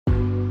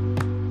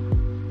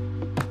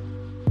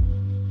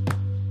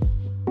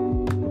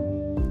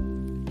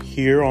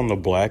Here on the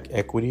Black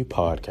Equity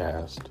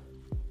Podcast,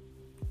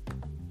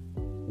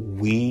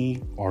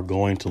 we are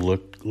going to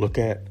look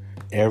at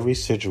every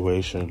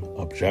situation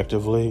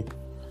objectively,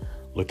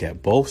 look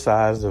at both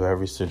sides of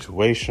every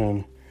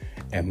situation,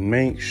 and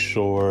make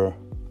sure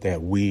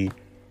that we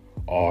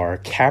are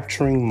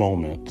capturing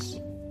moments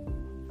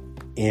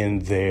in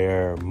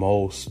their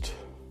most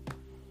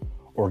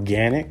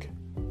organic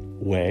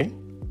way,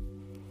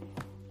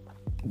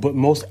 but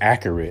most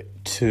accurate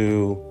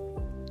to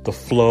the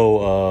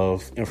flow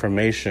of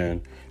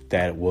information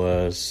that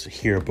was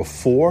here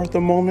before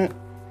the moment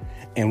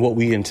and what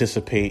we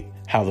anticipate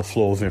how the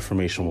flow of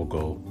information will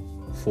go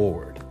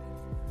forward.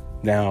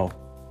 Now,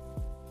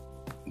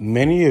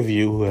 many of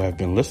you who have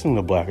been listening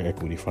to Black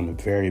Equity from the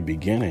very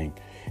beginning,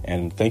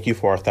 and thank you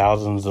for our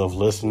thousands of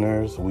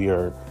listeners. We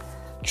are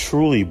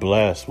truly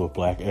blessed with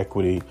Black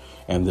Equity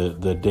and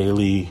the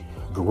daily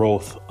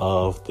growth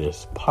of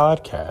this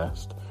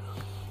podcast.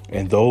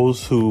 And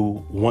those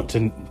who want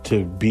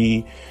to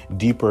be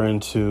deeper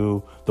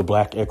into the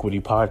Black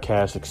Equity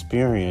Podcast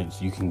experience,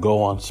 you can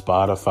go on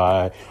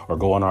Spotify or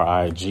go on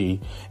our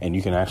IG, and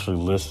you can actually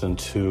listen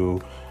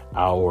to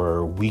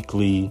our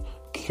weekly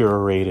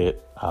curated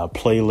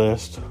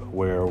playlist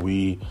where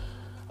we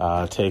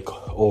take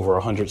over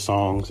 100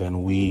 songs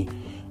and we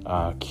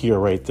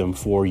curate them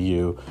for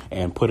you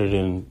and put it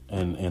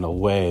in a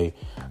way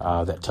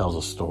that tells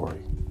a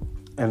story.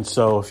 And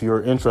so if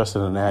you're interested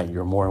in that,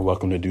 you're more than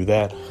welcome to do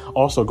that.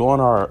 Also, go on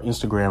our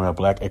Instagram at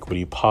Black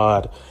Equity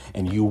Pod,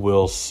 and you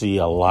will see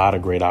a lot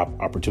of great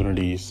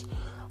opportunities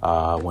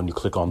when you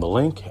click on the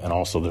link. And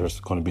also, there's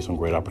going to be some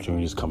great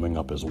opportunities coming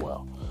up as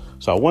well.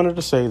 So I wanted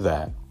to say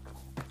that.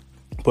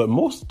 But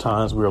most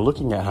times, we are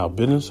looking at how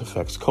business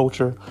affects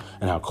culture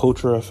and how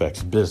culture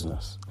affects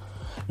business.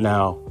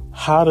 Now,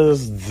 how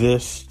does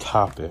this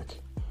topic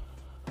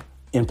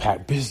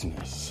impact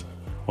business?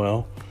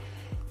 Well,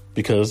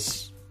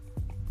 because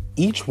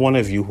each one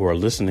of you who are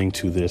listening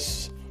to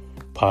this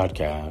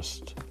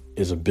podcast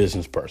is a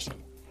business person.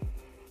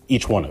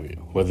 Each one of you,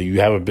 whether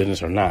you have a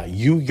business or not,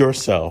 you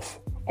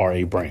yourself are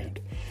a brand.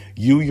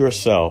 You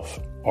yourself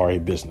are a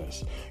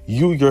business.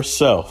 You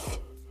yourself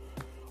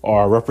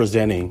are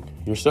representing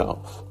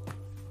yourself.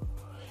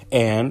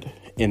 And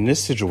in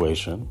this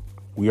situation,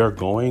 we are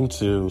going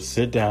to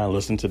sit down,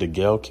 listen to the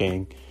Gayle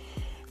King,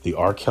 the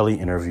R. Kelly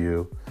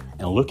interview,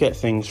 and look at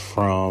things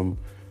from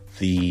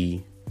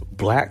the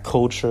Black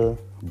culture,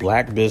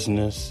 Black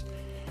business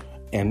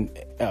and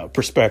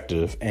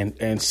perspective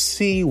and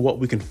see what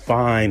we can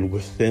find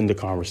within the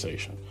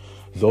conversation.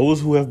 Those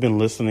who have been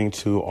listening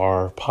to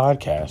our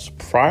podcast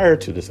prior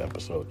to this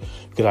episode,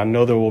 because I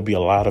know there will be a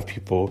lot of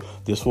people,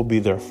 this will be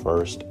their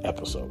first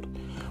episode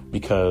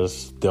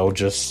because they'll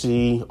just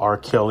see R.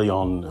 Kelly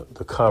on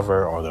the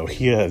cover or they'll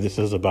hear this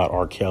is about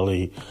R.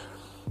 Kelly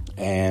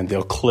and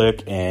they'll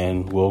click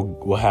and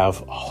we'll have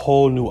a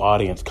whole new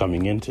audience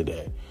coming in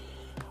today.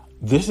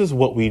 This is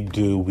what we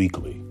do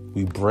weekly.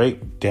 We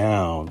break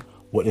down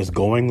what is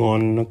going on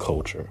in the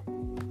culture.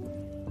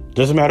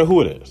 Doesn't matter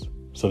who it is.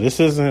 So this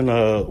isn't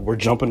we're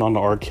jumping on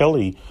the R.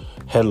 Kelly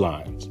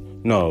headlines.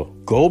 No,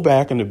 go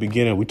back in the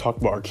beginning. We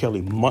talked about R.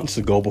 Kelly months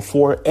ago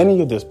before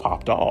any of this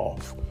popped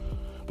off.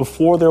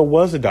 Before there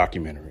was a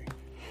documentary,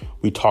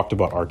 we talked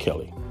about R.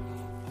 Kelly.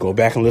 Go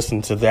back and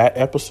listen to that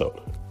episode.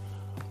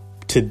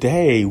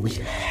 Today, we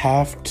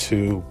have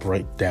to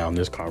break down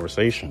this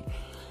conversation.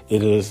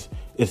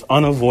 It's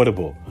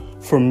unavoidable.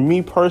 For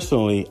me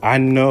personally, I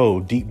know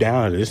deep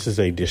down this is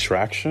a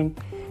distraction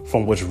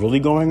from what's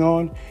really going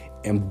on.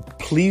 And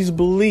please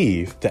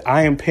believe that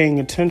I am paying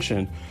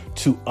attention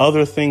to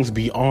other things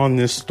beyond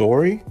this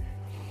story.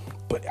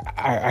 But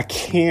I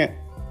can't,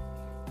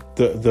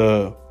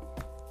 the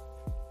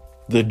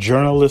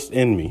journalist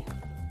in me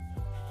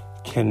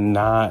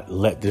cannot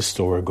let this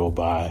story go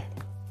by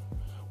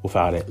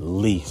without at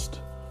least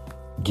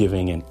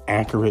giving an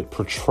accurate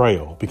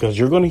portrayal, because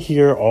you're going to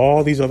hear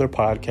all these other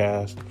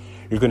podcasts.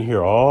 You're going to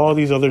hear all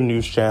these other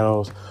news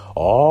channels,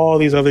 all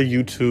these other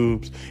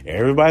YouTubes.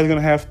 Everybody's going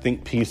to have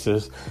think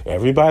pieces.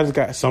 Everybody's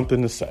got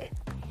something to say.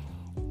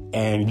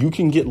 And you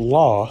can get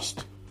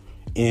lost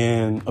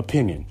in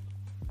opinion.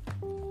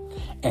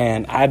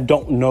 And I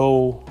don't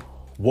know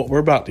what we're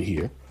about to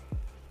hear.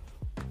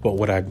 But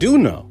what I do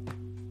know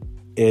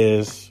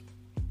is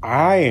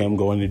I am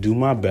going to do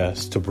my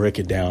best to break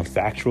it down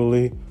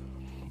factually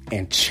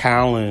and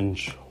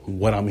challenge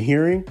what I'm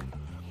hearing.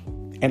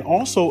 And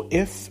also,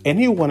 if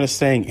anyone is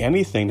saying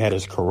anything that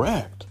is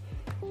correct,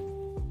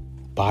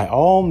 by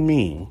all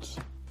means,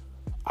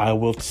 I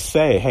will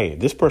say, hey,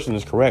 this person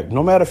is correct.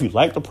 No matter if you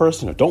like the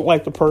person or don't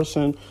like the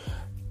person,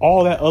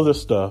 all that other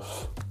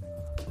stuff,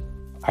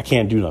 I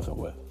can't do nothing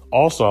with.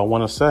 Also, I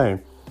want to say,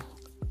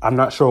 I'm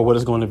not sure what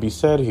is going to be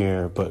said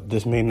here, but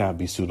this may not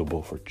be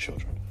suitable for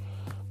children.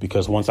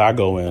 Because once I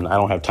go in, I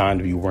don't have time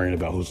to be worrying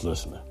about who's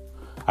listening.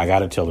 I got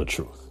to tell the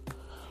truth.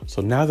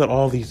 So now that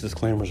all these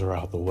disclaimers are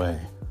out the way,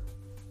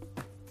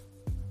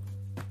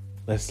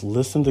 let's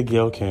listen to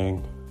Gayle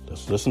King,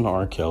 let's listen to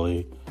R.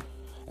 Kelly,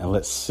 and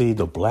let's see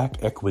the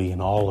Black equity in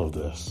all of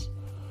this.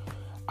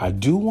 I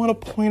do want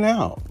to point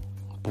out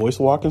Boyce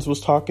Watkins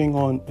was talking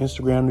on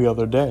Instagram the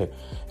other day,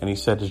 and he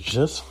said it's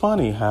just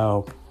funny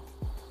how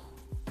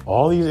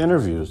all these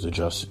interviews, the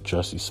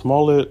Jussie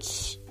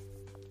Smollett's,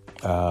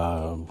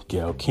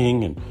 Gayle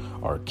King and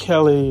R.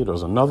 Kelly,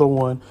 there's another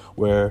one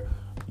where,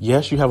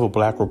 yes, you have a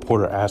black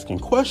reporter asking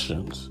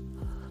questions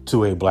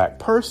to a black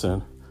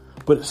person,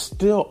 but it's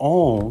still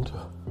owned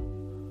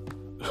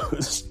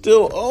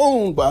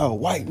by a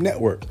white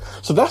network.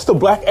 So that's the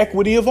black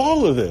equity of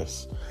all of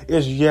this.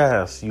 Is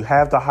yes, you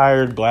have the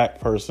hired black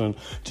person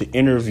to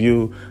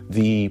interview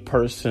the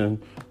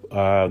person,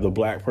 the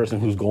black person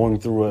who's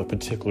going through a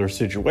particular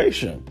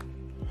situation.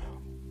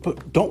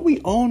 But don't we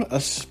own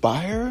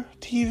Aspire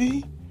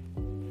TV?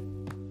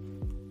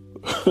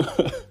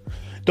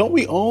 Don't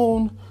we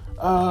own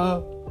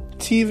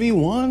TV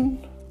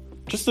One?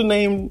 Just to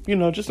name,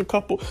 just a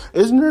couple.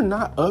 Isn't there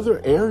not other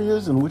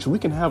areas in which we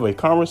can have a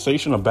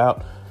conversation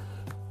about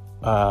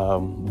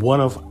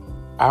one of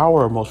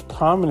our most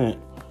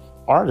prominent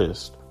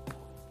artists?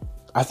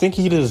 I think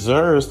he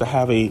deserves to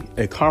have a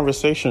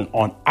conversation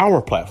on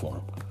our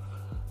platform.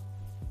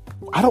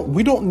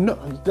 We don't know.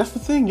 That's the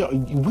thing, y'all.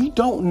 We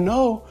don't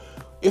know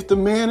if the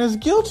man is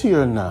guilty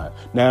or not.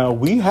 Now,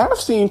 we have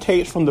seen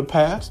tapes from the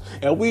past,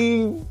 and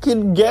we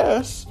can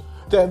guess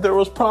that there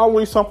was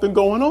probably something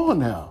going on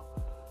now.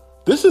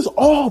 This is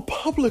all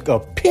public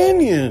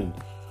opinion.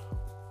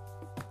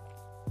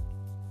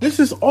 This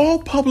is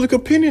all public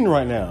opinion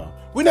right now.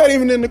 We're not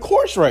even in the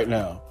courts right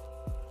now.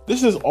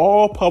 This is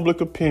all public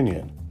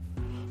opinion.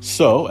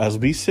 So, as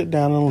we sit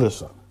down and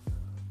listen,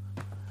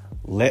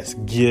 let's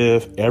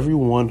give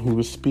everyone who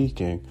is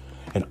speaking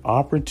an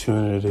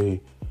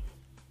opportunity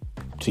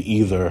to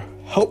either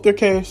help their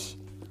case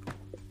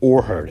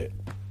or hurt it.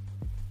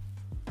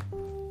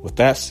 With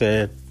that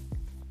said,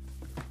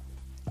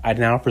 I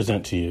now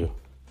present to you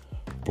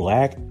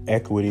Black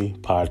Equity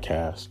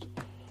Podcast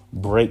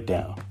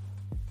breakdown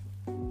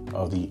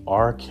of the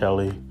R.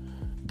 Kelly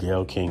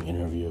Gayle King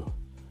interview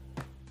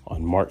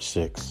on March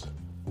 6,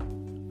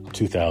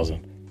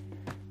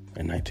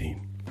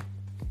 2019.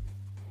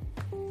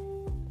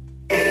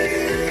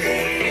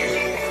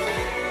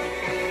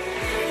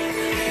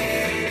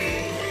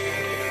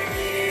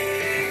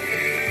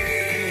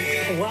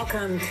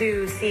 Welcome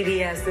to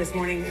CBS This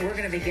Morning. We're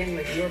going to begin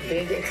with your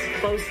big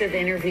explosive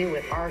interview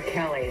with R.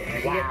 Kelly.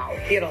 Wow.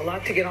 He had a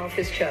lot to get off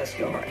his chest.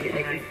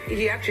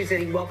 He actually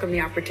said he welcomed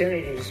the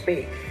opportunity to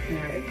speak.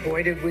 Right.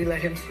 Boy, did we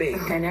let him speak.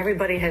 And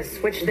everybody has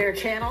switched their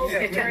channels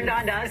and turned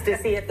on to us to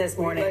see it this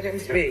morning. Let him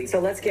speak.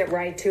 So let's get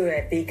right to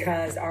it,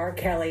 because R.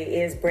 Kelly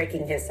is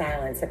breaking his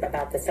silence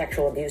about the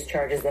sexual abuse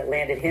charges that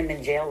landed him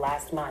in jail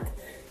last month.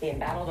 The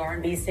embattled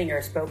R&B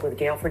singer spoke with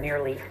Gayle for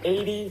nearly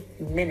 80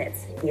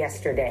 minutes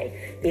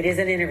yesterday. It is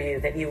an interview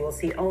that you will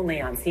see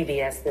only on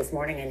CBS This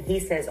Morning, and he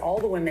says all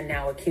the women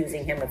now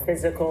accusing him of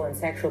physical and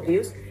sexual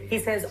abuse, he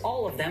says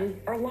all of them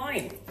are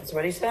lying. That's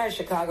what he says.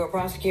 Chicago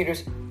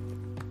prosecutors.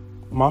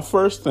 My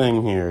first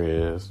thing here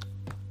is,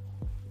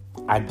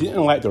 I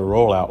didn't like the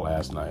rollout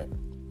last night.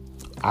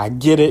 I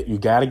get it. You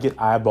got to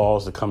get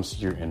eyeballs to come see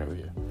your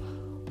interview.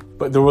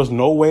 But there was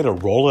no way to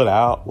roll it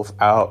out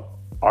without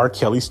R.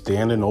 Kelly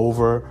standing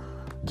over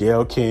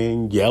Gayle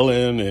King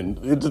yelling, and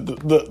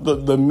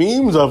the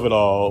memes of it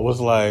all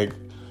was like,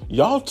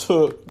 y'all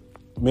took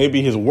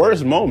maybe his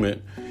worst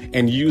moment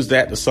and used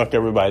that to suck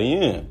everybody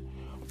in.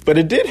 But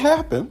it did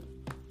happen.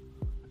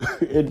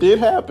 It did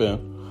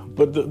happen.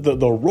 But the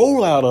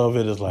rollout of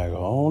it is like,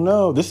 oh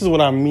no, this is what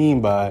I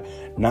mean by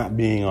not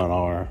being on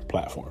our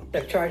platform.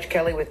 They've charged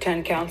Kelly with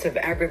 10 counts of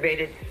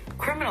aggravated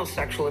criminal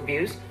sexual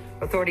abuse.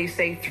 Authorities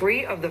say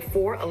 3 of the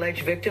 4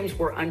 alleged victims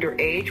were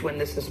underage when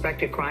the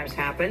suspected crimes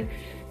happened.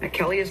 Now,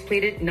 Kelly has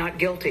pleaded not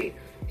guilty.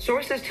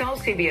 Sources tell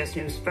CBS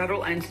News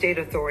federal and state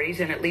authorities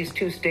in at least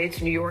 2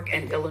 states, New York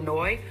and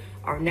Illinois,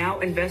 are now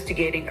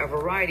investigating a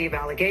variety of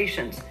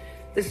allegations.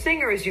 The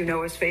singer, as you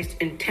know, has faced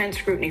intense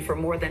scrutiny for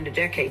more than a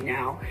decade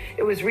now.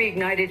 It was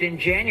reignited in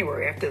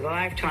January after the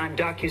Lifetime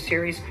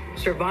docuseries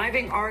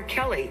Surviving R.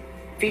 Kelly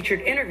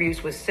featured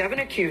interviews with 7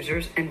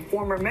 accusers and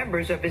former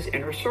members of his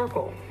inner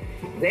circle.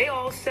 They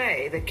all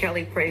say that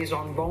Kelly preys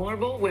on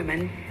vulnerable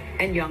women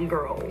and young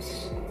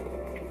girls.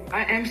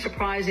 I am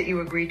surprised that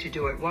you agreed to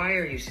do it. Why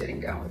are you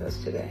sitting down with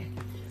us today?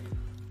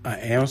 I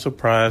am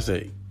surprised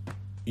that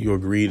you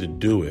agreed to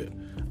do it.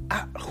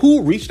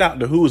 Who reached out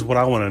to who is what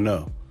I want to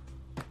know.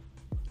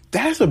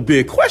 That's a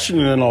big question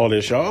in all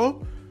this,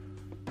 y'all.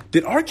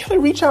 Did R. Kelly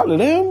reach out to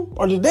them,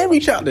 or did they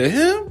reach out to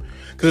him?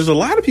 Because there's a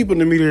lot of people in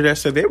the media that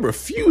said they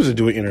refuse to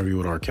do an interview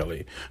with R.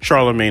 Kelly,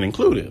 Charlamagne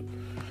included.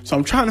 So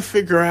I'm trying to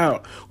figure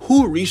out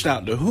who reached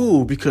out to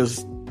who,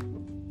 because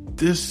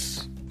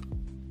this,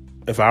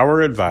 if I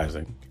were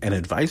advising, and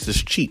advice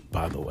is cheap,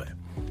 by the way,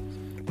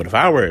 but if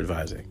I were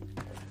advising,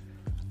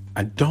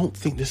 I don't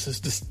think this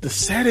is the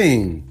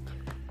setting.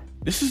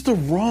 This is the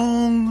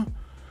wrong,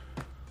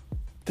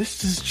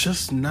 this is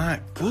just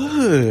not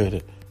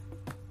good.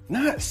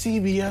 Not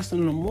CBS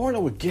in the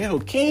morning with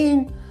Gayle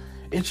King.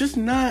 It's just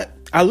not,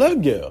 I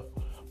love Gayle,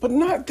 but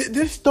not,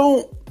 this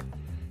don't,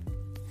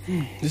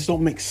 This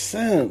don't make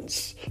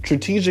sense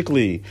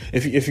strategically.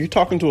 If you're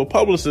talking to a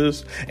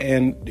publicist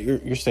and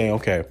you're saying,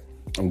 okay,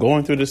 I'm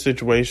going through this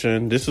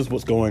situation. This is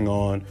what's going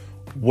on.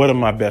 What are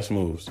my best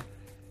moves?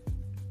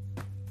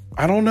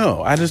 I don't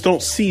know. I just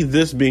don't see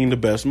this being the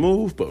best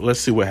move, but let's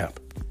see what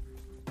happens.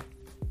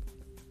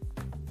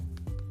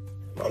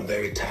 I'm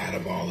very tired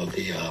of all of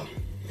the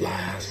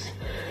lies.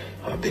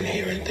 I've been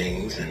hearing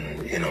things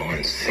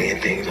and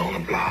seeing things on the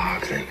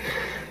blogs, and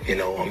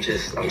I'm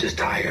just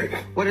tired.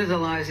 What are the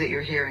lies that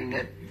you're hearing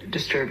that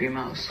disturb you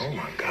most? Oh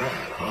my God,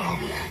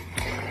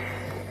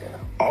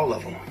 all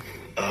of them.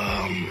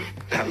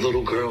 Got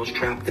little girls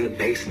trapped in the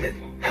basement,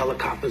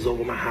 helicopters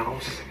over my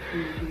house,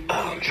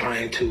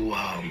 trying to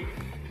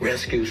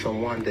rescue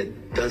someone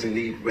that doesn't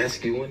need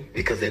rescuing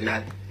because they're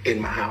not in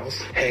my house,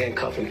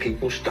 handcuffing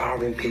people,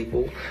 starving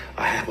people.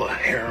 I have a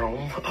harem,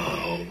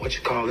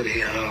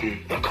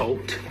 a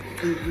cult.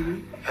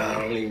 I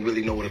don't even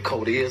really know what a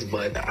cult is,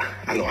 but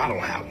I know I don't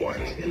have one,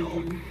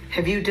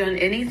 Have you done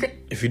anything?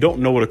 If you don't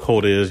know what a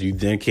cult is, you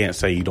then can't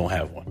say you don't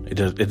have one.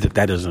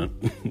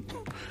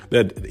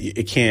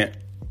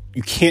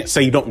 You can't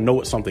say you don't know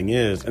what something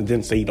is and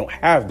then say you don't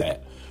have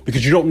that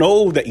because you don't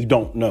know that you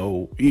don't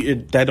know.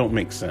 That don't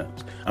make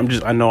sense.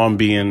 I know I'm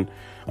being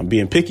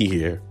picky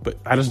here, but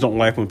I just don't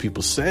like when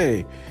people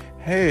say,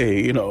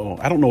 hey, I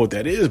don't know what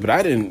that is,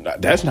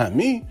 but that's not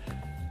me.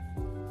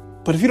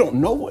 But if you don't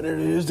know what it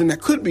is, then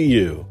that could be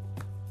you.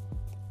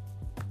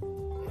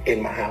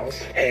 In my house,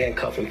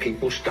 handcuffing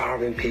people,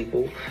 starving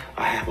people.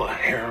 I have a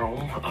harem,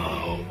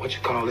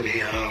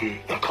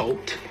 a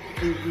cult.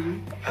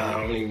 I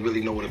don't even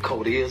really know what a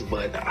cult is,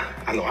 but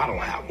I know I don't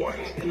have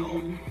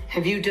one,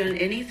 Have you done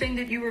anything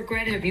that you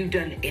regret? Have you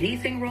done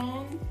anything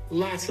wrong?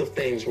 Lots of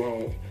things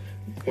wrong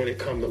when it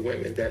comes to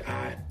women that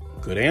I...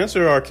 Good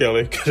answer, R.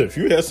 Kelly, because if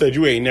you had said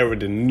you ain't never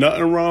did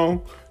nothing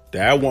wrong,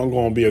 that wasn't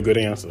going to be a good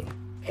answer.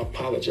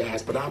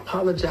 Apologize, but I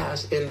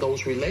apologized in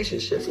those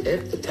relationships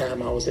at the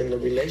time I was in the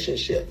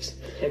relationships.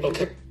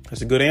 Okay?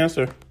 That's a good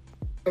answer.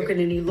 Broken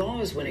any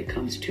laws when it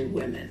comes to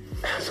women?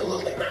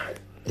 Absolutely not.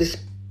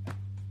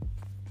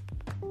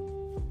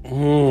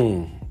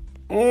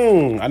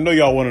 I know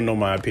y'all want to know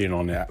my opinion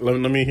on that. Let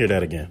me hear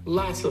that again.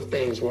 Lots of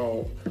things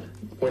wrong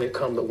when it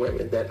comes to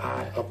women that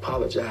I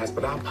apologize,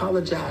 but I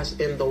apologize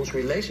in those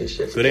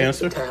relationships. Good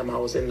answer. At the time I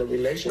was in the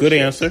relationship. Good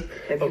answer.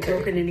 Have you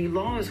broken any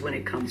laws when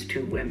it comes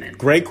to women?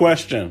 Great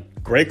question.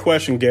 Great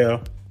question,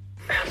 Gail.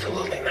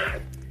 Absolutely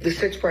not. The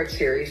 6-part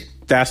series.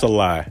 That's a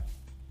lie.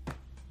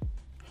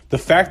 The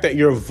fact that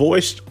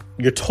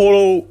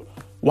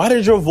why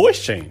did your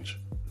voice change?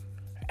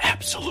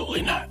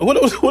 Absolutely not.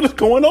 What is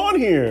going on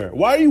here?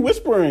 Why are you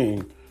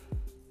whispering?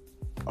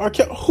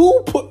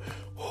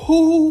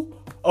 Who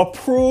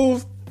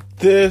approved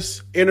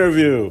this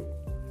interview?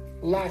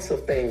 Lots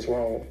of things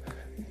wrong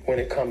when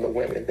it comes to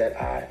women that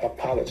I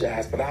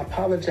apologize, but I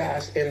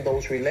apologize in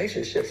those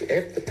relationships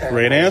at the time.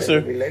 Great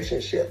answer.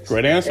 Relationships.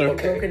 Great answer. Have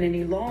you broken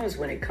any laws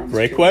when it comes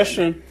Great to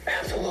question. women?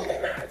 Absolutely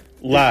not.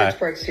 Lie. The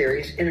 6-part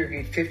series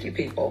interviewed 50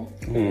 people,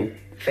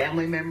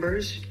 family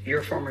members,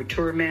 your former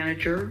tour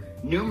manager,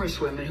 numerous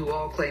women who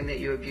all claim that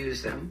you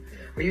abused them.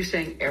 Are you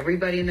saying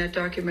everybody in that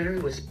documentary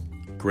was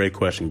Great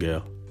question,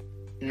 Gail.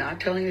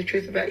 not telling the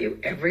truth about you?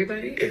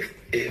 Everybody?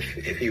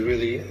 If you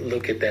really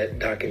look at that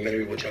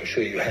documentary, which I'm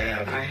sure you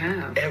have, I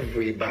have.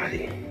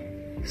 Everybody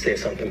said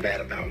something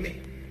bad about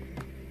me.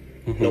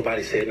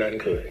 Nobody said nothing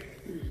good.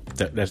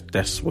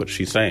 That's what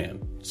she's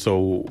saying.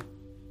 So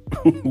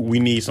we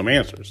need some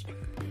answers.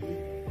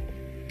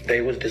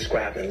 They was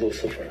describing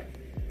Lucifer.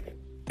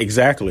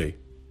 Exactly.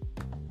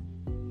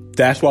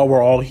 That's why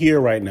we're all here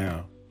right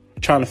now,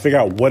 trying to figure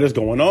out what is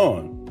going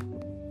on.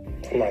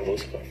 I'm not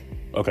Lucifer.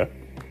 Okay.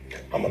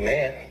 I'm a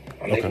man.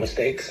 I make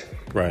mistakes.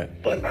 Right.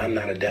 But I'm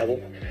not a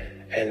devil.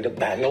 And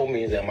by no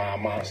means am I a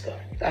monster.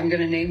 I'm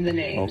going to name the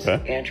names.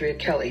 Okay. Andrea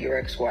Kelly, your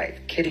ex-wife.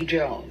 Kitty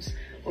Jones.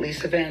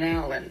 Lisa Van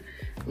Allen.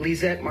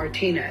 Lisette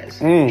Martinez.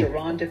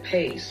 Geronda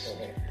Pace.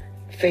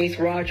 Faith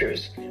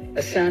Rogers.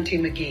 Asante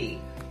McGee.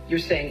 You're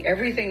saying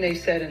everything they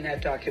said in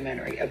that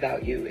documentary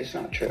about you is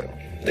not true.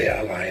 They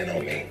are lying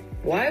on me.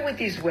 Why would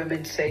these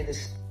women say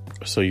this?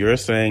 So you're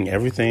saying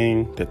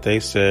everything that they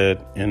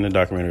said in the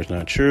documentary is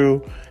not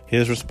true.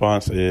 His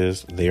response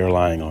is they are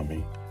lying on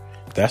me.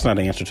 That's not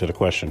an answer to the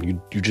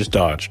question. You just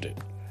dodged it.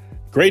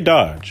 Great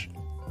dodge,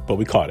 but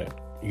we caught it.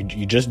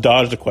 You just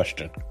dodged the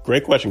question.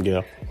 Great question,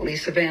 Gail.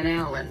 Lisa Van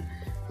Allen,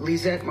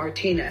 Lisette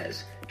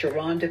Martinez,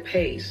 Geronda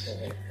Pace,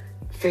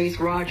 Faith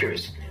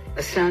Rogers,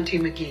 Asante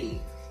McGee.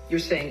 You're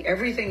saying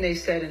everything they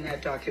said in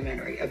that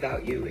documentary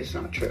about you is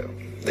not true.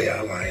 They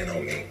are lying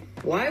on me.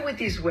 Why would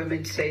these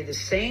women say the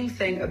same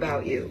thing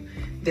about you?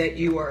 That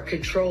you are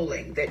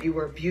controlling, that you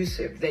are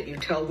abusive, that you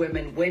tell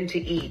women when to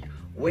eat,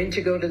 when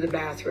to go to the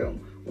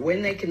bathroom,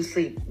 when they can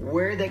sleep,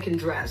 where they can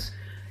dress.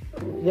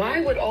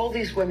 Why would all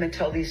these women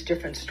tell these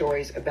different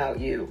stories about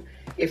you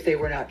if they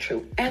were not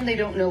true? And they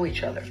don't know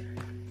each other.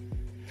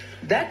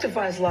 That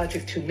defies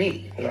logic to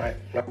me. Right.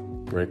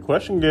 Great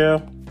question,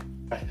 Gail.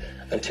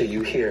 Until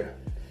you hear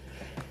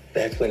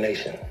the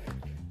explanation.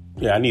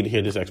 Yeah, I need to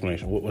hear this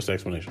explanation. What's the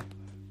explanation?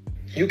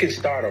 You can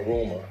start a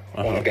rumor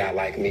on a guy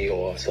like me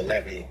or a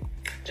celebrity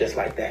just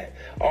like that.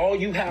 All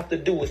you have to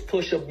do is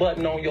push a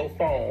button on your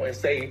phone and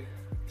say,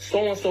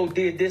 so-and-so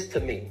did this to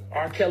me.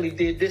 R. Kelly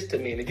did this to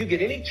me. And if you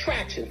get any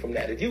traction from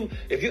that, if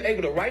you're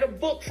able to write a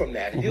book from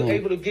that, if you're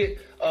able to get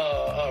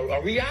a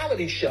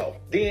reality show,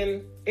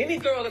 then any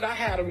girl that I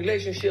had a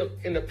relationship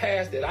in the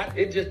past that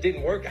it just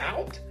didn't work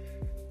out,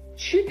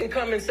 she can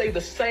come and say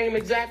the same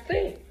exact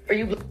thing.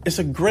 That's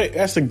a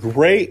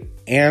great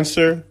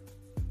answer,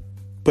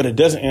 but it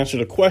doesn't answer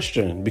the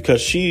question,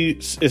 because she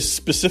is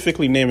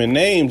specifically naming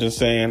names and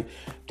saying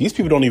these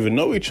people don't even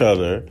know each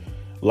other.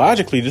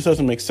 Logically, this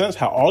doesn't make sense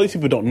how all these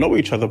people don't know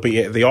each other, but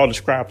yet they all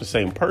describe the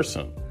same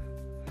person.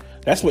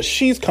 That's what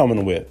she's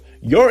coming with.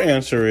 Your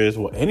answer is,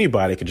 well,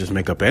 anybody could just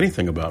make up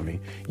anything about me.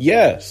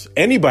 Yes,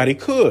 anybody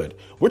could.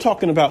 We're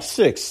talking about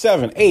 6,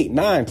 7, 8,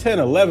 9, 10,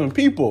 11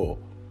 people.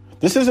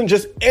 This isn't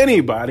just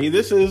anybody.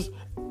 This is,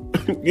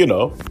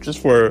 just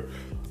for,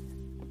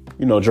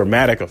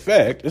 dramatic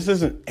effect. This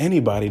isn't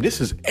anybody. This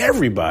is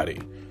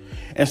everybody.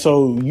 And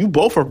so you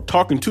both are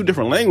talking two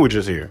different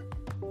languages here.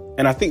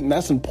 And I think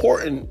that's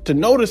important to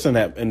notice in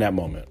that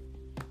moment.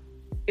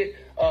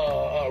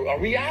 A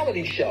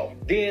reality show.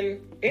 Then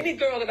any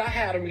girl that I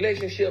had a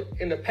relationship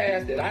in the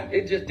past that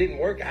it just didn't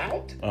work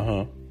out,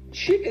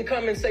 she can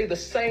come and say the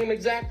same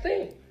exact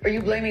thing. Are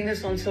you blaming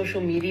this on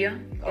social media?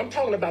 I'm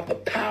talking about the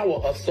power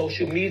of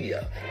social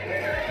media.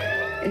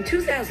 In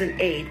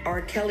 2008,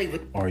 R. Kelly...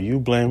 Are you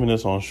blaming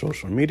this on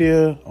social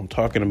media? I'm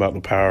talking about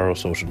the power of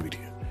social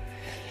media.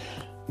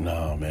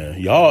 No, man.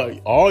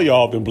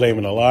 Y'all been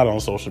blaming a lot on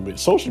social media.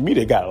 Social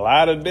media got a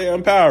lot of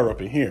damn power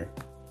up in here,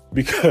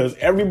 because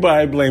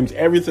everybody blames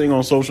everything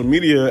on social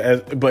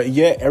media, but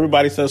yet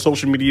everybody says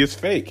social media is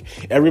fake.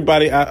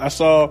 Everybody, I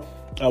saw,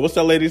 what's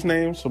that lady's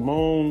name?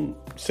 Simone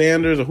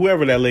Sanders, or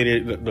whoever that lady,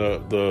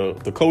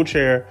 the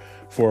co-chair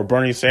for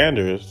Bernie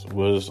Sanders,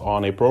 was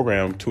on a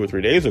program 2 or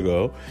 3 days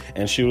ago,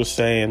 and she was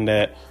saying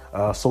that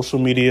social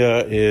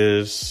media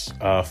is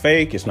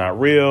fake. It's not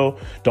real.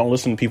 Don't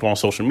listen to people on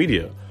social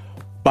media.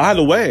 By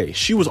the way,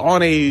 she was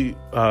on a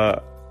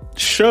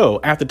show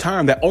at the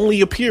time that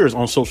only appears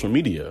on social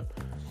media.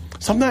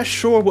 So I'm not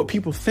sure what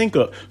people think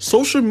of.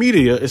 Social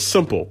media is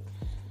simple.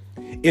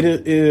 It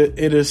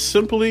is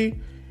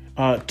simply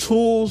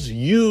tools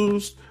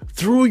used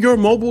through your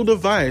mobile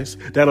device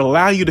that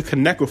allow you to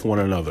connect with one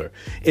another.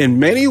 In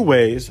many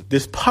ways,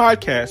 this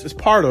podcast is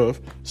part of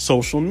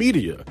social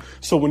media.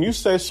 So when you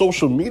say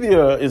social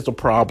media is the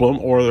problem,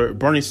 or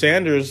Bernie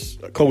Sanders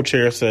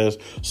co-chair says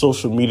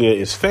social media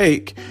is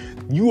fake,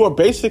 you are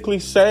basically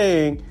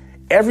saying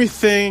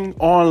everything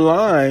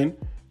online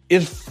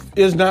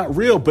is not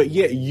real, but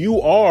yet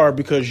you are,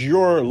 because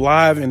you're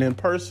live and in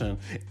person,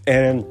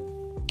 and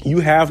you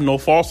have no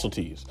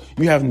falsities.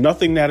 You have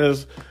nothing that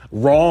is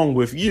wrong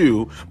with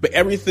you, but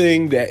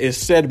everything that is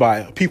said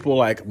by people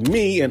like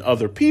me and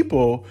other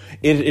people,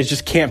 it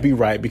just can't be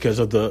right because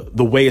of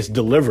the way it's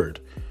delivered.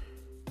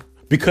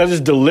 Because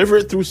it's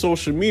delivered through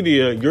social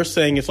media, you're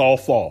saying it's all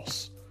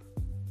false.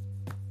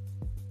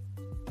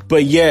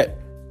 But yet,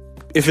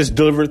 if it's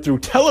delivered through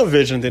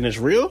television, then it's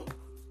real.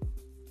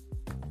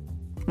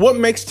 What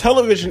makes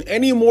television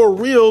any more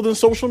real than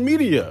social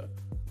media?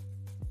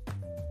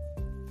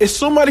 If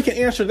somebody can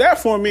answer that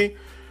for me,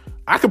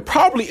 I could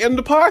probably end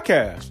the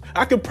podcast.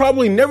 I could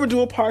probably never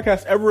do a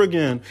podcast ever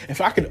again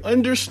if I could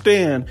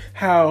understand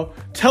how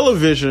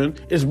television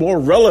is more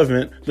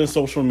relevant than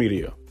social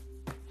media.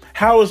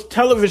 How is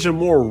television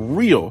more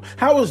real?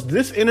 How is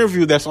this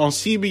interview that's on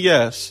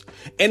CBS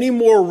any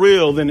more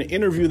real than an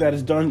interview that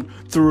is done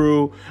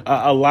through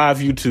a live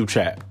YouTube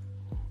chat?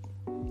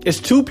 It's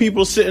two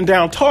people sitting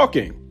down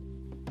talking.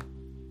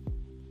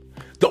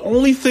 The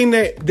only thing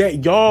that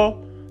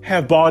y'all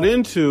have bought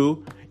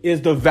into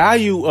is the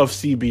value of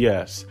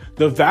CBS,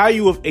 the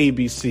value of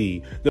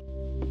ABC.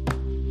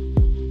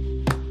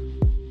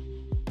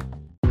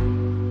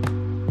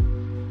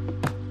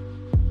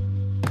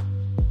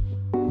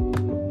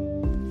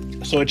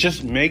 So it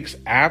just makes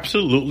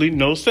absolutely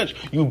no sense.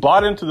 You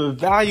bought into the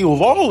value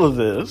of all of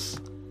this,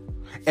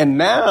 and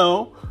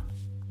now,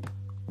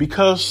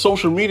 because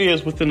social media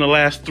is within the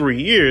last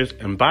 3 years,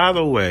 and by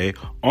the way,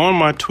 on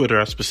my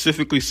Twitter, I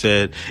specifically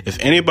said, if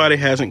anybody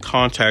hasn't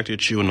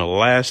contacted you in the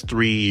last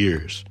 3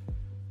 years,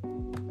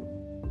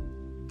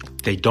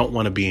 they don't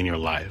want to be in your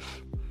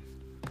life.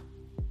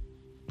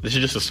 This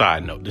is just a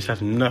side note. This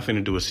has nothing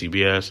to do with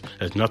CBS,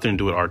 has nothing to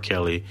do with R.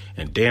 Kelly,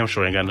 and damn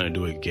sure ain't got nothing to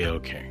do with Gayle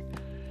King.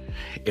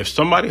 If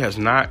somebody has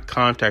not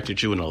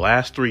contacted you in the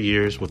last 3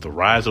 years with the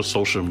rise of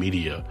social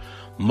media,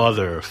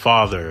 mother,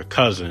 father,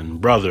 cousin,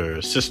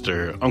 brother,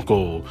 sister,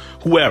 uncle,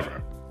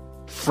 whoever,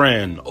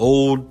 friend,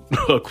 old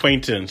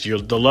acquaintance,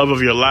 the love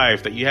of your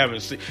life that you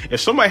haven't seen.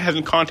 If somebody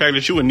hasn't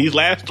contacted you in these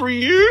last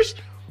 3 years,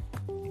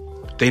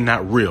 they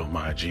not real,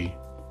 my G.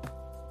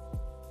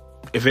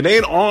 If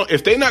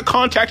they not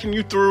contacting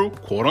you through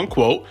quote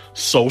unquote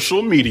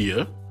social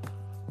media,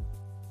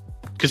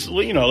 because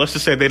let's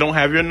just say they don't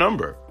have your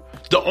number.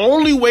 The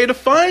only way to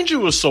find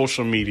you is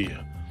social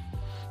media,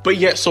 but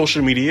yet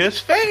social media is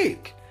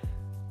fake.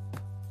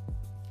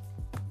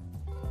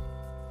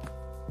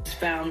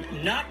 found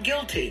not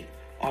guilty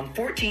on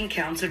 14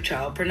 counts of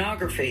child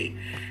pornography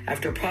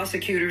after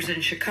prosecutors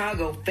in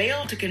Chicago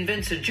failed to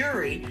convince a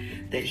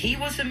jury that he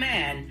was a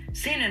man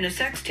seen in a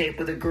sex tape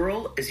with a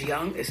girl as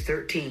young as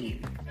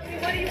 13.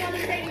 What do you want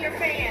to say to your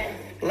fans?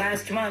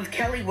 Last month,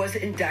 Kelly was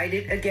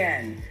indicted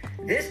again,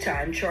 this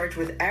time charged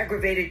with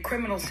aggravated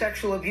criminal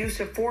sexual abuse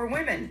of 4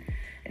 women,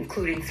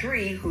 including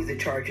 3 who the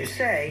charges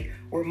say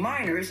were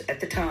minors at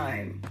the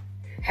time.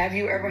 Have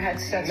you ever had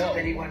sex with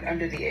anyone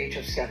under the age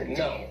of 17?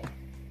 No.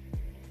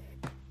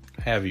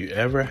 Have you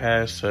ever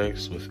had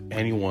sex with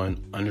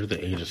anyone under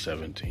the age of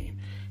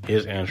 17?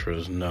 His answer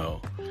is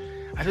no.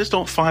 I just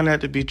don't find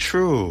that to be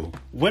true.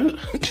 And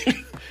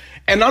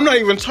I'm not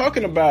even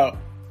talking about,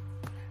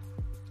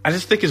 I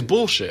just think it's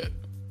bullshit.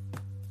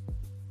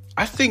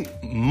 I think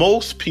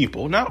most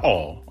people, not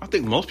all, I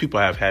think most people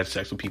have had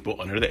sex with people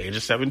under the age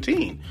of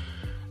 17.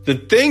 The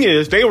thing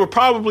is, they were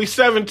probably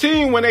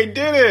 17 when they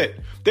did it.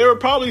 They were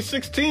probably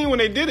 16 when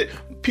they did it.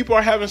 People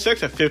are having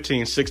sex at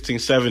 15, 16,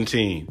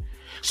 17.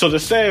 So to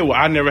say, well,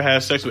 I never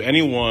had sex with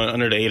anyone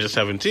under the age of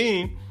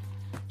 17,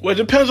 well, it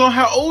depends on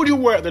how old you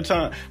were at the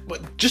time.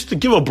 But just to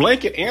give a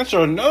blanket answer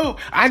or no,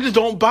 I just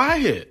don't buy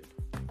it.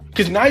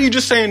 Because now you're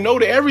just saying no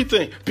to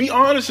everything. Be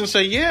honest and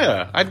say,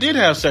 yeah, I did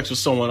have sex with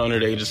someone under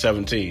the age of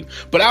 17.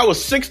 But I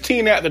was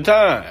 16 at the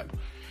time.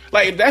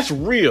 Like, that's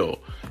real.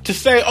 To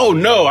say, oh,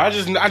 no,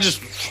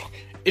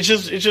 it's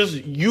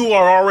just, you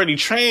are already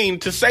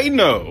trained to say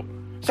no.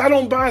 So I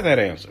don't buy that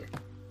answer.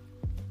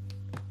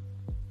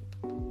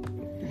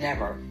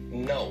 Never.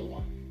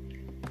 No.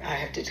 I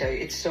have to tell you,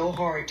 it's so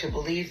hard to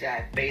believe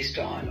that based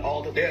on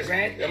all that we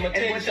read. I'm going to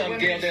tell you something,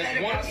 Gail.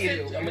 There's one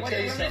thing. I'm going to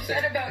tell you something. What women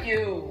said about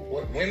you.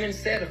 What women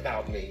said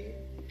about me.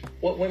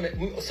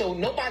 So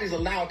nobody's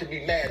allowed to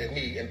be mad at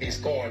me and be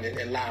scorned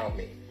and lie on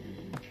me.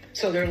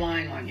 So they're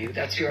lying on you.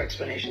 That's your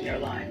explanation. They're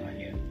lying on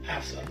you.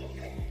 Absolutely.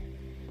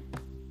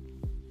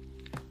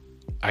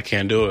 I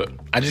can't do it.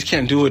 I just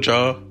can't do it,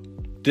 y'all.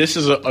 This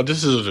is a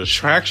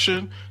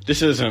distraction.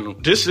 This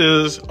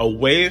is a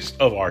waste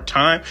of our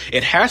time.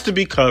 It has to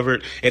be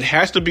covered. It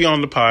has to be on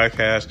the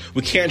podcast.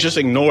 We can't just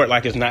ignore it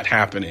like it's not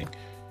happening.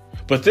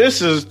 But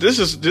this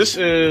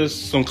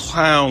is some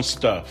clown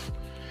stuff.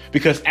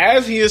 Because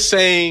as he is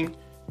saying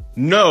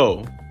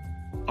no,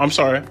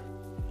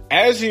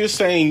 as he is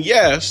saying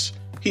yes,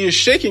 he is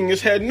shaking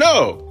his head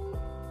no.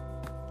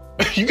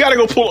 You got to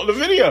go pull up the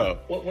video.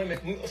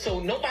 So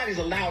nobody's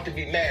allowed to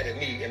be mad at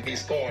me and be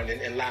scorned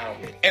and lie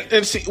on me.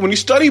 And see, when you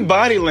study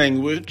body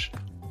language,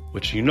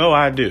 which you know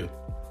I do,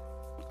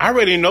 I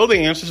already know the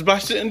answers by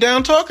sitting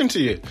down talking to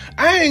you.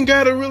 I ain't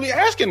got to really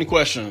ask any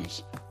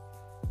questions.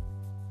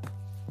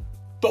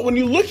 But when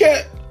you look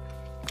at,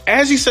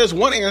 as he says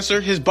one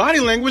answer, his body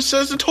language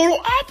says the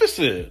total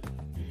opposite.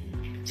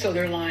 So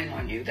they're lying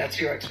on you. That's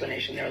your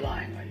explanation. They're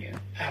lying on you.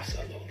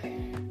 Absolutely.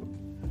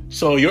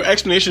 So your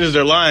explanation is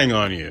they're lying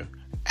on you.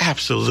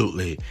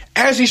 Absolutely.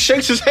 As he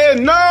shakes his head,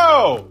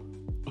 no!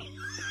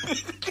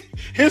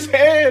 His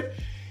head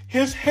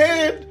is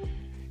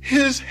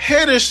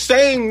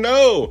saying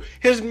no.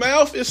 His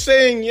mouth is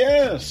saying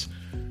yes.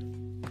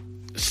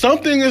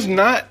 Something is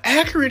not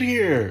accurate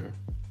here.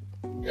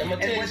 I'm going to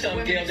tell you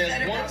something, Gail.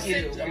 There's one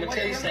thing. I'm going to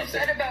tell you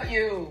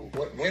something.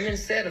 What women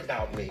said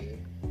about you.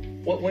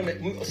 What women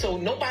said about me. So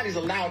nobody's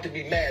allowed to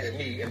be mad at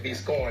me and be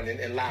scorned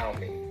and lie on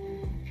me.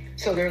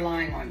 So they're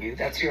lying on you.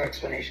 That's your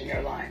explanation.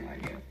 They're lying on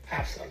you.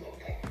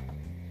 Absolutely.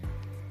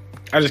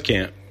 I just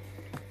can't.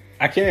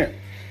 I can't.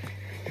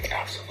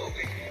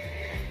 Absolutely.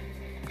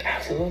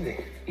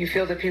 Absolutely. You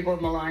feel that people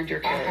have maligned your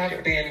character? I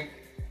have been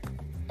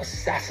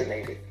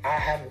assassinated. I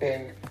have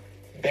been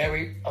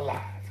buried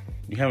alive.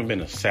 You haven't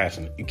been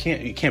assassinated.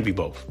 You can't be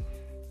both.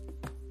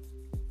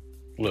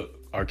 Look,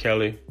 R.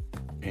 Kelly,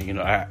 and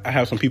I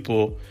have some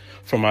people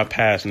from my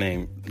past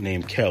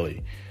named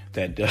Kelly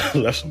that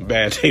left some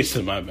bad taste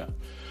in my mouth.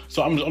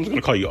 So I'm just going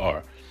to call you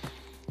R.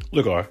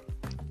 Look, R.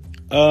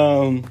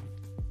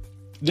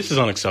 This is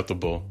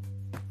unacceptable.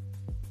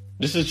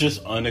 This is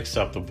just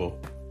unacceptable.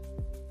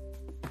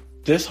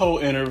 This whole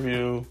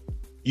interview,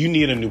 you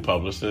need a new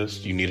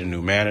publicist. You need a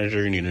new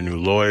manager. You need a new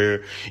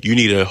lawyer. You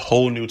need a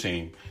whole new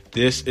team.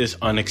 This is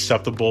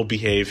unacceptable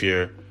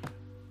behavior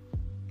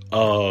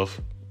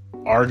of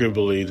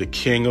arguably the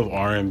king of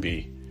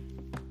R&B.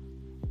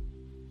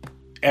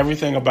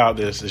 Everything about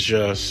this is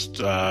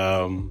just...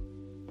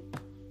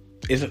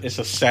 It's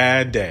a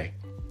sad day.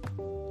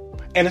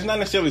 And it's not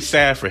necessarily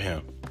sad for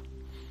him.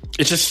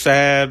 It's just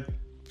sad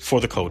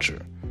for the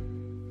culture.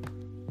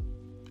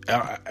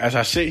 As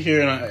I sit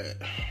here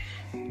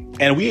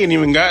and we ain't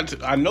even got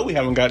to, I know we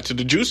haven't got to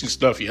the juicy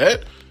stuff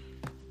yet.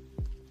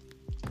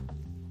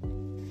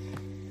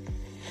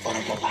 But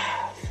I'm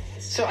alive.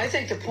 So I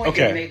think the point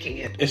you're making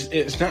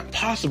it's not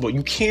possible.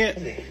 You can't.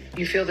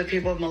 You feel that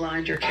people have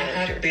maligned your character.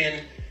 I have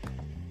been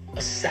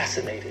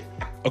assassinated.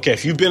 Okay,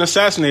 if you've been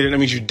assassinated, that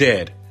means you're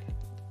dead.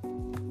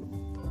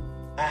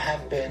 I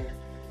have been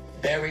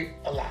buried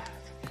alive.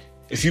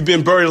 If you've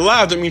been buried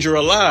alive, that means you're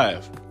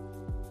alive.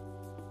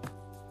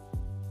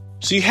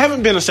 So you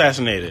haven't been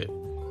assassinated.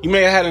 You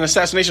may have had an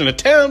assassination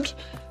attempt.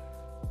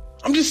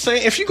 I'm just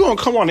saying, if you're going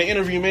to come on the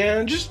interview,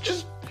 man, just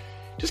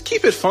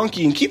keep it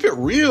funky and keep it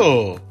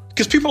real.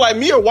 Because people like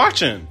me are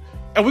watching,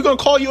 and we're going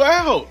to call you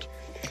out.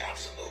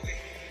 Absolutely.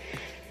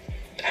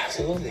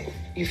 Absolutely.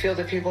 You feel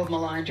that people have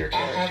maligned your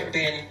character? I have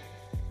been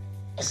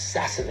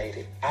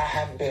assassinated. I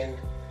have been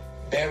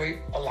buried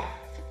alive.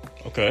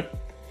 Okay.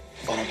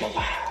 But I'm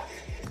alive.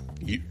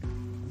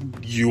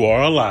 You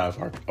are alive,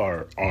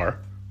 or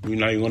you're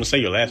not even going to say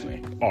your last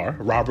name.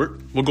 Robert.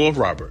 We'll go with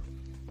Robert.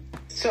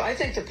 So I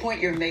think the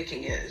point you're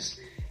making is,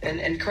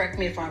 and correct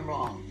me if I'm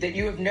wrong, that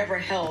you have never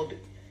held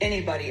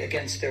anybody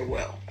against their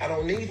will. I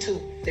don't need to.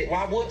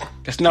 Why would I?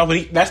 That's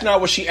not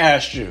what she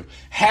asked you.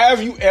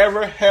 Have you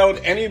ever held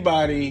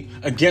anybody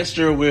against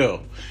your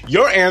will?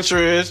 Your answer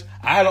is,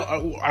 I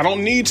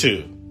don't need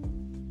to.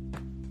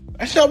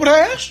 That's not what I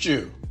asked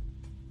you.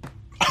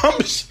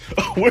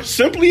 We're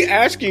simply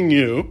asking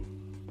you,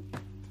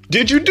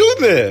 did you do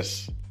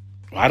this?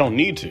 I don't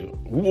need to.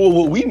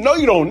 Well, we know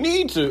you don't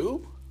need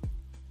to.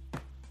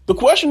 The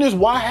question is,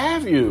 why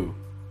have you?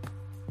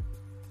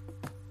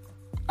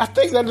 I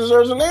think that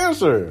deserves an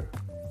answer.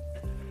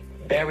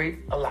 Buried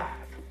alive.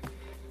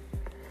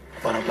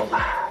 But I'm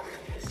alive.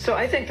 So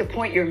I think the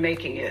point you're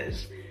making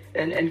is,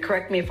 and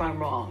correct me if I'm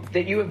wrong,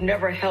 that you have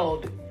never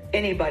held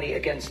anybody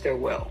against their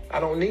will. I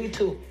don't need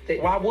to.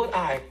 Why would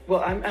I?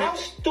 Well, How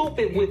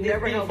stupid would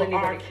it be for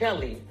R.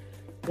 Kelly?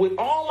 With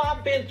all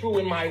I've been through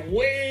in my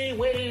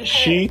way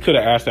She could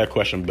have asked that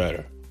question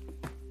better.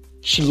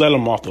 She let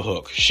him off the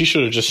hook. She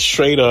should have just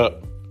straight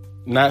up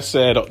not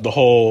said the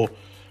whole,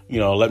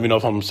 let me know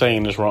if I'm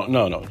saying this wrong.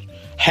 No.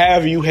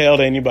 Have you held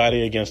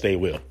anybody against their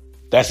will?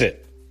 That's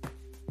it.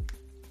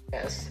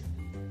 Yes.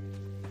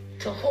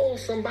 To hold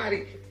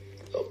somebody,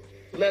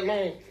 let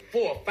alone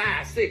 4,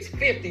 5, 6,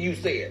 50, you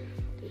said.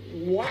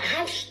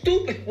 How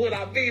stupid would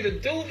I be to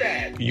do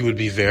that? You would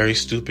be very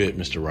stupid,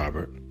 Mr.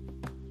 Robert.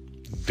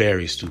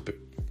 Very stupid.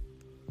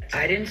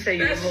 I didn't say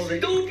you were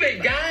holding... That's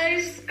stupid,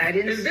 guys.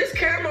 Is this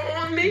camera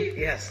on me?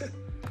 Yes.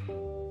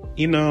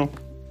 Now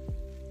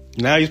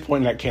he's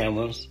pointing at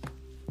cameras.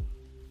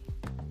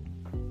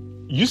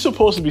 You're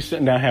supposed to be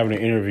sitting down having an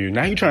interview.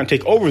 Now you're trying to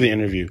take over the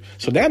interview.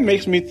 So that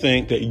makes me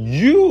think that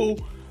who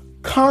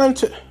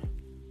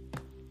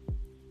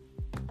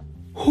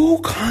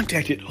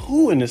contacted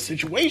who in this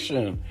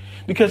situation?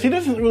 Because he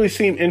doesn't really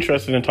seem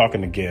interested in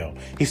talking to Gail.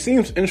 He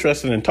seems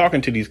interested in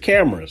talking to these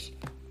cameras.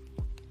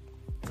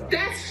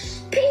 That's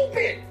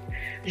stupid.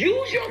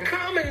 Use your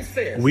common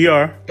sense. We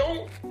are.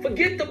 Don't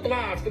forget the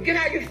blogs. Forget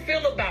how you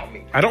feel about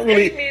me. I don't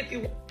really... Hate me if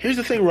you... Here's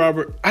the thing,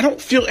 Robert. I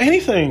don't feel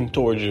anything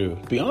towards you,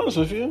 to be honest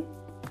with you.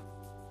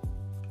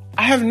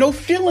 I have no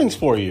feelings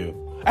for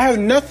you. I have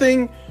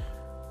nothing.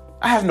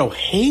 I have no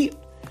hate.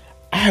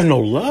 I have no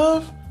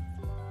love.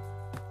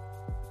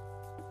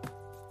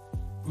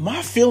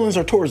 My feelings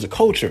are towards the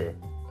culture.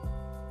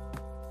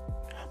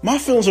 My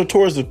feelings are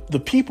towards the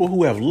people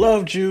who have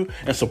loved you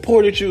and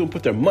supported you and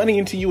put their money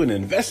into you and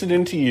invested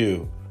into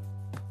you.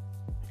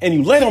 And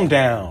you let them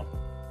down.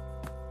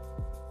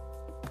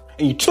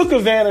 And you took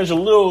advantage of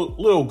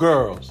little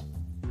girls,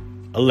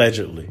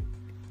 allegedly.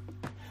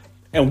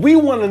 And we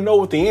want to know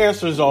what the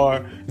answers are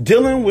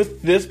dealing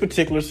with this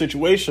particular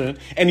situation,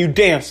 and you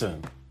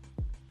dancing.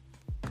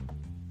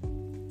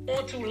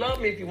 Want to love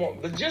me if you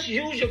want, but just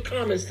use your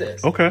common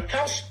sense. Okay.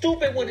 How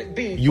stupid would it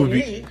be for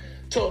me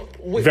to...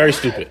 Very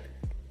stupid.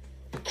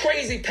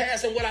 Crazy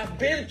past and what I've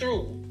been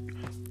through.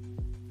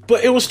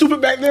 But it was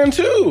stupid back then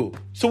too.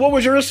 So what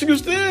was your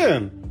excuse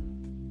then?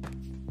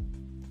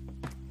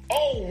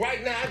 Oh,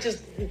 right now I just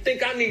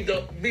think I need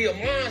to be a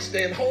monster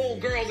and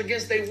hold girls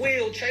against their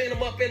will, chain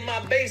them up in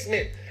my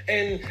basement,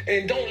 and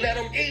don't let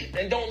them eat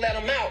and don't let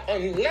them out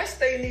unless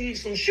they need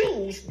some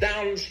shoes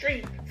down the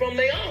street from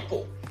their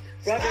uncle.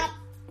 Stop.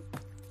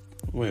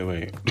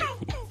 Wait.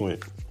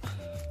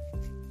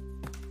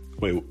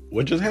 Wait,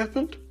 what just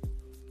happened?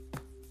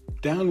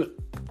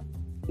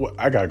 What?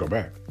 I gotta go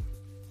back.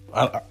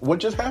 What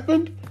just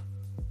happened?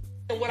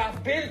 And what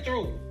I've been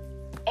through.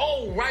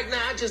 Oh, right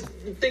now I just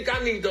think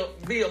I need to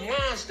be a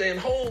monster and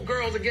hold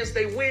girls against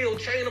their will,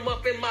 chain them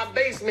up in my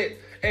basement,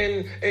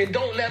 and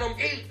don't let them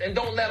eat and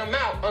don't let them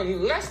out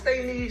unless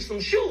they need some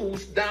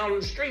shoes down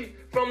the street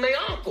from their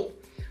uncle.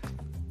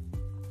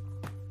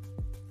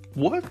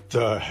 What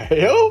the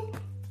hell?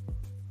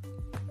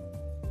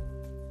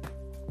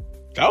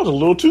 That was a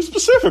little too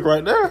specific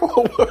right there.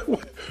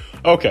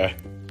 Okay,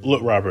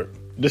 look, Robert,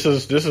 this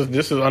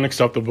is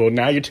unacceptable.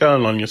 Now you're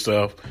telling on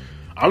yourself.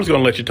 I'm just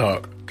gonna let you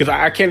talk because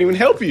I can't even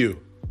help you.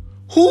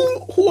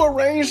 Who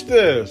arranged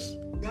this?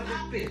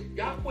 Stop it!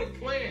 Y'all quit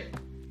playing.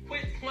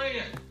 Quit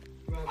playing.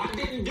 I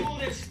didn't do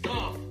this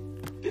stuff.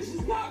 This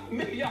is not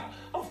me.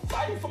 I'm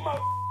fighting for my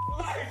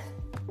life.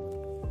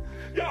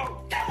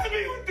 Y'all killing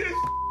me with this.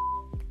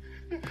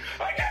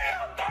 I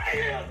got 30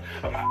 years.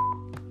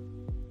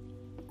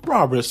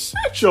 Robert,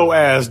 sit your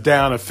ass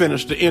down and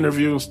finish the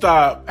interview and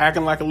stop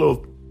acting like a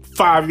little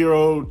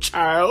 5-year-old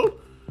child.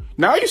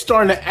 Now you're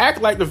starting to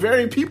act like the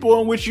very people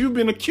on which you've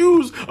been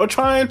accused of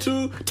trying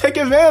to take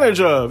advantage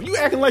of. You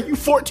acting like you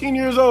 14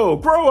 years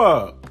old. Grow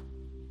up.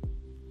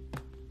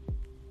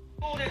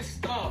 All this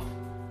stuff.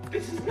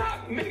 This is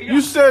not me.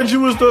 You said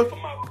you was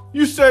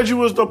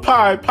the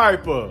Pied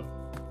Piper.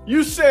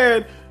 You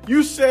said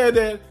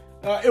that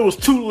it was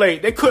too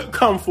late. They couldn't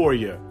come for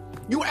you.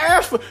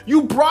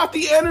 You brought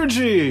the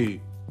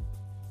energy.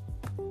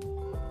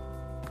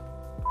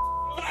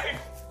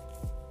 Life.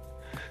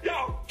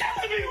 Y'all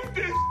killing me with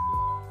this.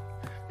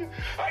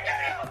 I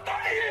gave y'all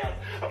 30 years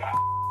of my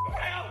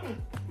family.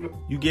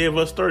 You gave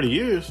us 30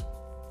 years.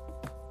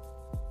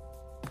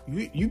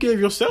 You gave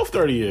yourself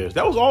 30 years.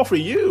 That was all for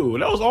you.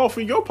 That was all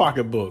for your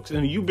pocketbooks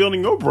and you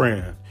building your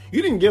brand.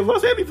 You didn't give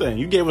us anything.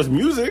 You gave us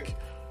music.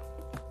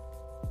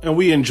 And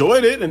we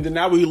enjoyed it, and then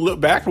now we look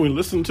back and we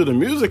listen to the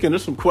music, and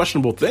there's some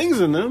questionable things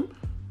in them.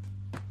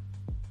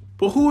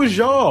 But who is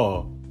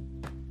y'all?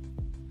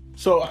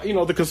 So,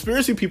 the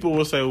conspiracy people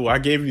will say, well, I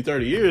gave you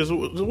 30 years.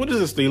 What is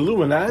this, the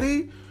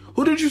Illuminati?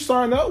 Who did you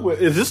sign up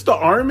with? Is this the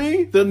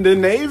Army? The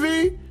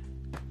Navy?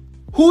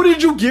 Who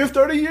did you give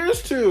 30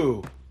 years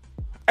to?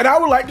 And I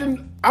would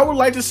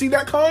like to see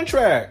that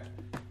contract.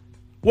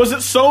 Was it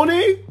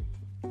Sony?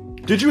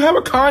 Did you have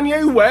a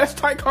Kanye West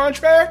type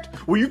contract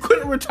where you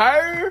couldn't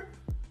retire?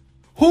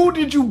 Who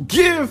did you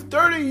give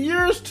 30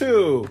 years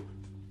to?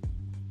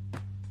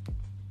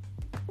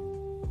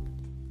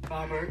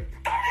 Robert.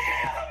 30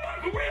 years of my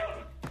career.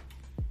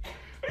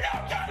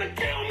 Y'all trying to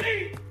kill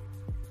me.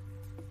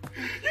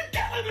 You're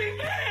killing me,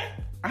 man.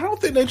 I don't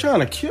think they're trying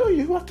to kill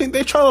you. I think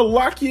they're trying to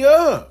lock you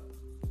up.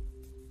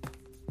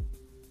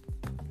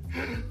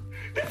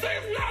 This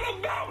is not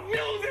about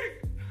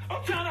music.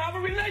 I'm trying to have a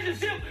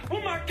relationship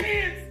with my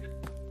kids.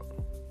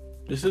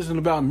 This isn't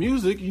about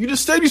music. You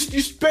just said you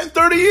spent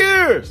 30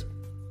 years.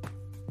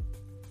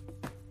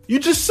 You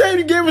just said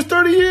you gave us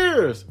 30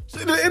 years.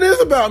 It is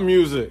about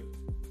music.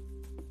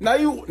 Now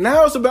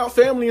it's about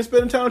family and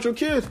spending time with your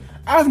kids.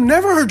 I've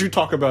never heard you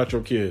talk about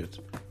your kids,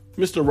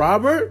 Mr.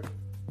 Robert.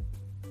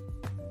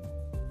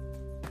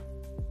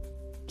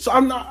 So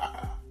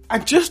I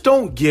just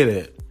don't get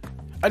it.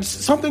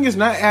 Something is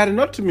not adding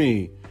up to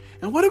me.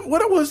 And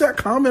what was that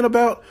comment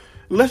about?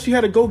 Unless you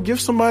had to go give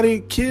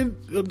somebody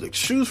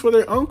shoes for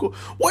their uncle.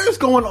 What is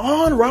going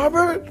on,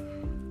 Robert?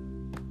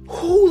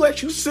 Who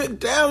let you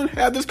sit down and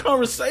have this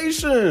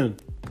conversation?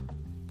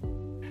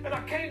 And I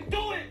can't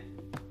do it.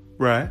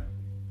 Right.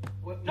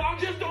 Y'all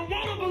just don't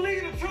want to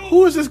believe the truth.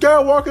 Who is this guy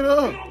walking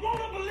up? You don't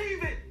want to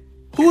believe it.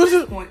 Who is it? At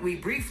this point, we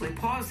briefly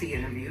paused the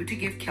interview to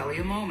give Kelly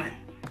a moment.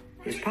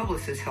 His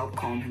publicist helped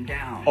calm him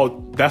down.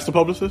 Oh, that's the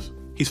publicist?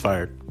 He's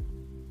fired.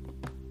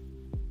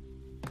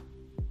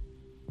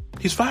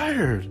 He's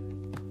fired.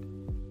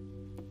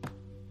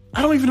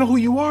 I don't even know who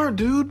you are,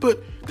 dude,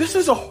 but this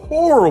is a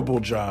horrible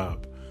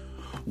job.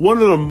 One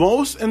of the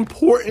most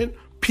important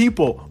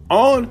people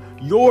on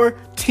your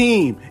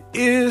team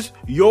is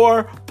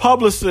your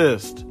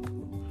publicist.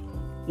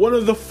 One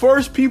of the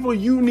first people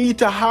you need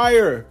to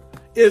hire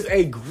is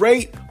a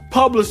great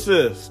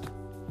publicist.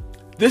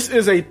 This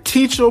is a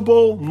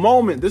teachable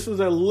moment. This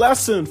is a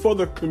lesson for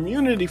the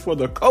community, for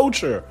the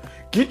culture.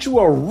 Get you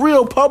a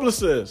real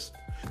publicist.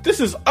 This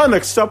is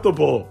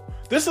unacceptable.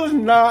 This is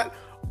not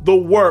the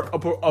work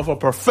of a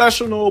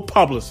professional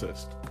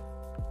publicist.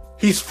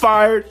 He's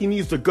fired. He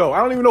needs to go.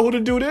 I don't even know who the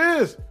dude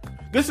is.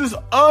 This is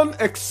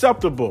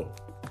unacceptable.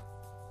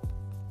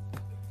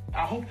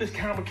 I hope this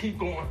camera keep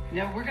going.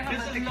 No, we're gonna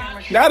let the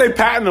camera. Now they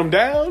patting him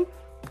down.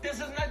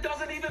 That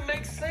doesn't even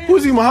make sense.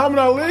 Who's he, Muhammad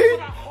Ali? Why would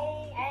I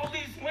hold all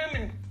these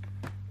women?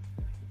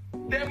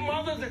 Their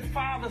mothers and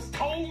fathers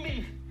told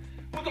me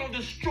we're gonna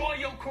destroy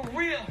your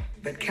career.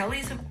 But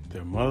Kelly's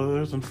Their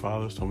mothers and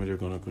fathers told me they're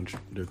gonna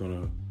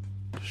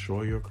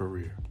destroy your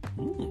career.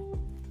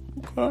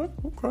 Okay.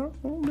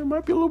 Well, there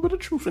might be a little bit of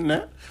truth in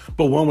that.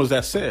 But when was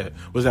that said?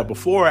 Was that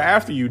before or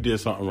after you did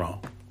something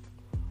wrong?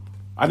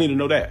 I need to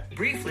know that.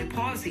 briefly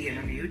paused the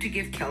interview to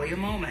give Kelly a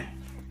moment.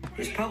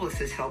 His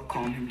publicist helped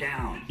calm him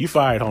down. You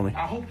fired, homie.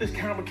 I hope this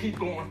camera keep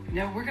going.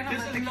 No, we're gonna This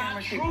let is the not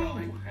camera keep true.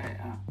 rolling.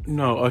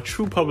 No, a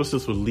true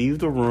publicist would leave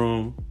the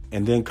room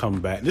and then come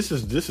back. This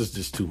is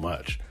just too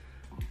much.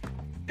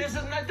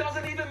 That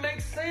doesn't even make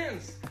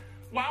sense.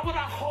 Why would I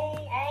hold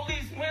all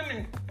these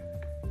women?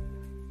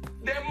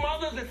 Their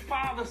mothers and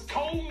fathers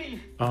told me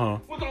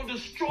we're gonna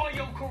destroy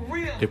your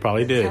career. They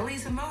probably did.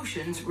 Kelly's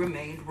emotions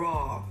remained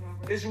raw.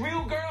 There's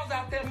real girls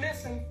out there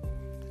missing.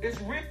 It's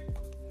real.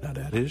 Now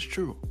that is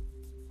true.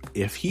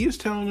 If he is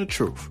telling the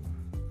truth,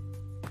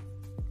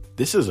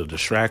 this is a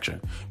distraction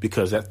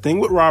because that thing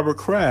with Robert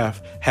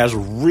Kraft has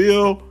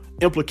real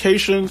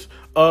implications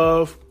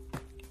of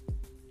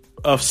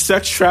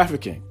sex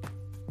trafficking.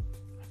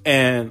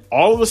 And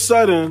all of a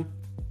sudden,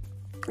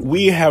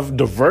 we have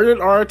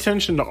diverted our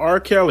attention to R.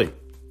 Kelly.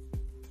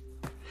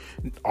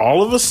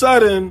 All of a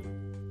sudden,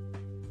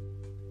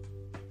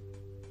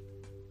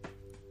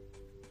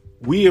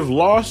 we have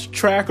lost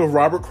track of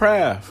Robert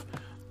Kraft.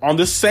 On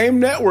the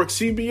same network,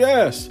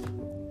 CBS,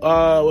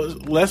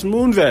 Les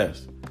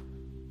Moonves.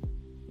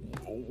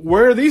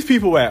 Where are these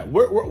people at?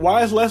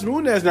 Why is Les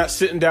Moonves not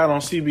sitting down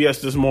on CBS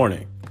this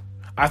morning?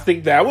 I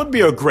think that would be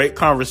a great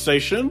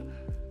conversation.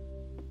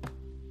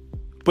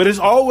 But it's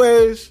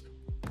always,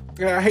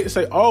 I hate to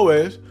say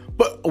always,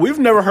 But we've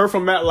never heard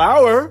from Matt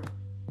Lauer.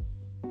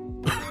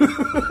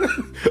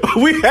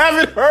 We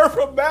haven't heard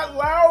from Matt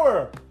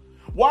Lauer.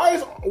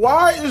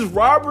 Why is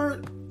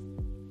Robert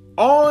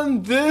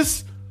on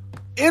this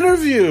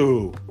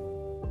interview?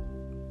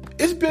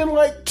 It's been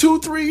like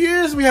 2-3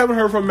 years we haven't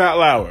heard from Matt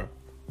Lauer.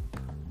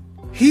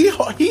 He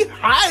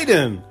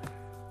hiding.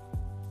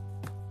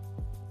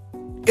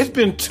 It's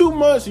been 2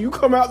 months and you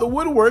come out the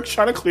woodwork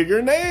trying to clear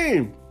your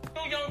name.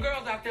 Young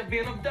girls out there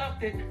being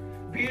abducted,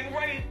 being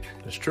raped.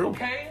 That's true.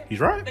 Okay? He's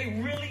right.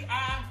 They really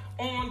are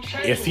on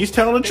chains. If he's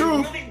telling the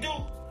truth. They really do.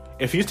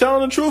 If he's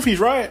telling the truth, he's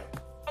right.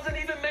 Doesn't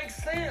even make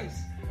sense.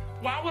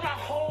 Why would I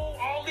hold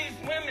all these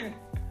women?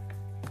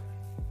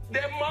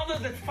 Their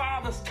mothers and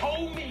fathers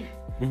told me,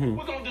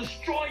 we're going to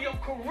destroy your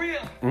career.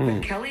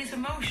 But Kelly's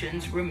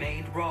emotions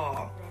remained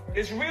raw.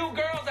 It's real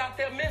girls out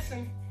there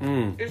missing.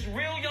 It's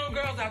real young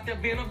girls out there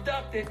being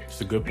abducted.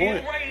 It's a good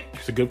being point. raped.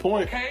 It's a good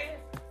point. Okay?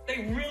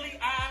 They really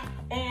are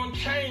on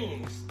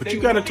chains. But They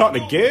you got to really talk to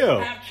do Gail.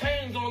 have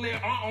chains on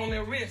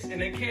their wrists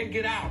and they can't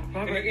get out.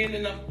 And they're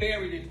ending up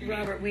buried in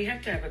Robert, we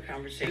have to have a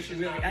conversation. This is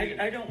not me.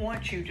 I don't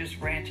want you just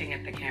ranting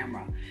at the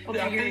camera.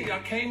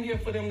 I came here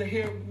for them to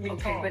hear me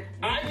talk. But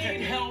I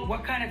need help.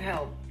 What kind of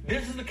help?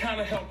 This is the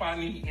kind of help I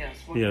need. Yes.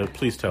 Yeah,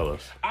 please tell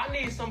us. I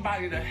need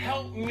somebody to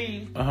help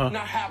me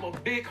not have a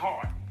big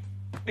heart.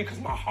 Because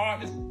my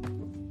heart is...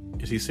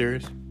 Is he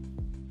serious?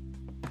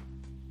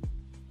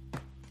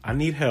 I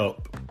need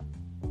help.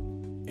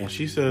 And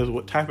she says,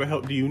 what type of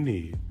help do you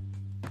need?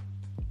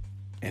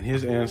 And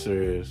his answer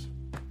is,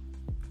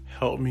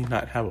 help me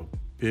not have a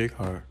big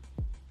heart.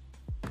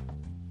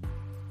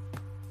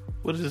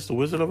 What is this, the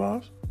Wizard of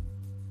Oz?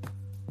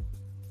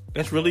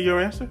 That's really your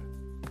answer?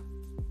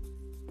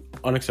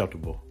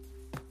 Unacceptable.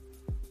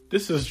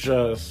 This is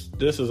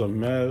a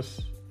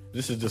mess.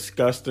 This is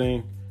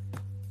disgusting.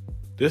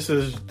 This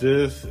is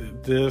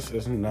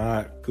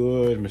not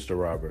good, Mr.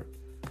 Robert.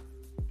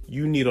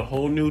 You need a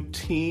whole new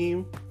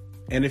team.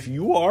 And if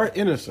you are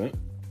innocent,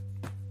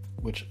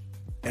 which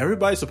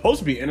everybody's supposed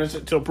to be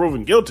innocent till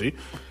proven guilty,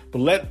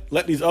 but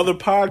let these other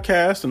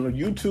podcasts and the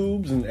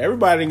YouTubes and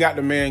everybody got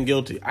the man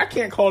guilty. I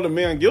can't call the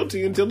man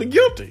guilty until they're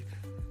guilty.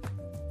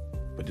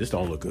 But this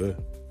don't look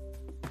good.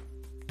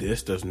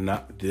 This is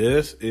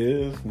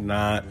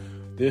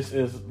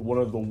one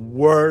of the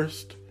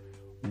worst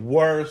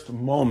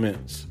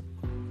moments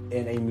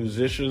in a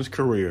musician's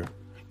career.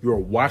 You are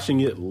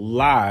watching it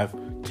live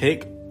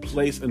take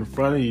place in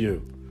front of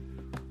you.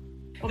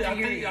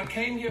 I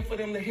came here for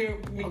them to hear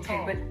me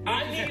talk. But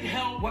I need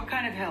help. What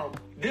kind of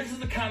help? This is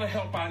the kind of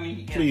help I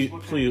need. Please.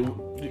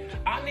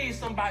 I need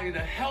somebody to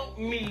help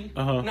me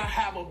not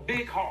have a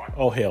big heart.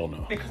 Oh, hell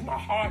no. Because my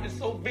heart is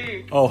so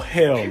big. Oh,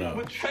 hell People no.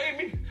 betray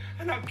me,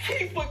 and I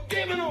keep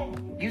forgiving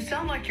them. You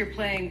sound like you're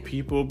playing...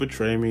 People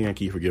betray me and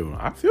keep forgiving.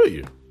 I feel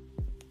you.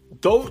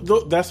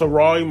 That's a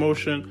raw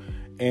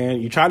emotion,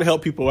 and you try to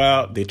help people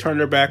out. They turn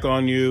their back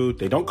on you.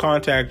 They don't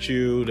contact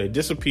you. They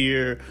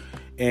disappear,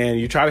 and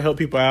you try to help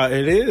people out.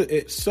 And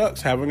it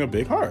sucks having a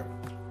big heart.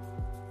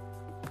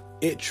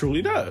 It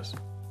truly does.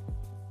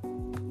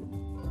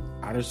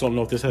 I just don't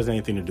know if this has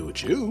anything to do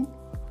with you.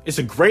 It's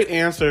a great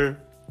answer,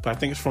 but I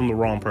think it's from the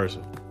wrong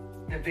person.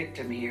 The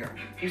victim here.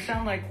 You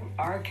sound like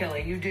R.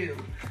 Kelly. You do.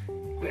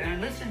 When I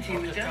listen to you,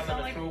 it does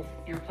sound like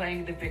you're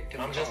playing the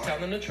victim. I'm just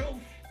telling the truth.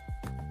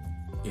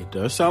 It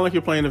does sound like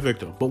you're playing the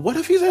victim. But what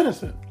if he's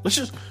innocent? Let's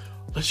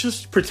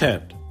just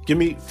pretend. Give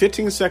me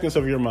 15 seconds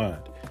of your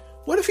mind.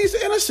 What if he's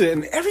innocent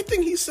and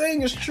everything he's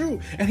saying is true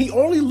and he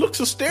only looks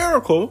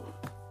hysterical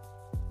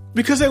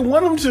because they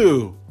want him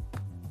to?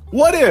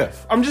 What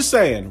if? I'm just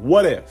saying,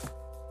 what if?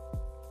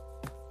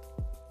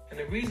 And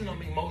the reason I'm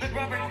emotional,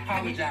 Robert, and I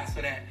apologize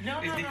for that,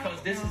 is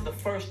because this is the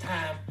first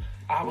time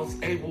I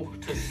was able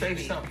to say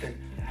something.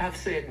 I've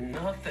said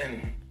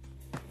nothing.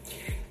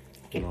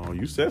 No,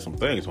 you said some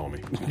things,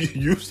 homie.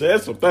 You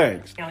said some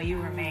things. You know,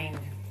 you remained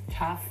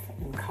tough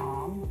and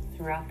calm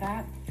throughout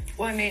that.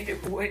 Well, I mean,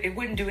 it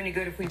wouldn't do any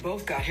good if we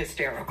both got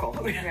hysterical,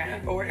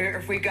 or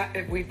if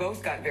we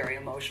both got very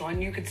emotional.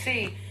 And you could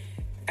see,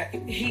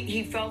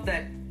 he felt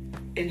that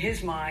in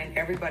his mind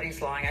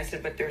everybody's lying. I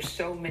said, but there's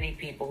so many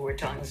people who are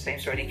telling the same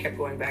story. And he kept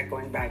going back.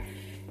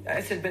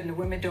 I said, but the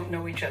women don't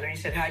know each other. And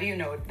he said, how do you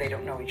know they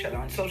don't know each other?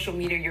 On social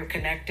media, you're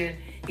connected.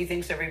 He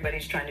thinks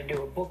everybody's trying to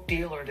do a book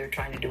deal or they're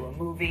trying to do a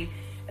movie,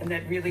 and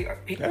that really are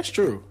people. That's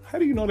true. How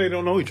do you know they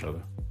don't know each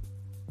other?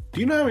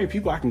 Do you know how many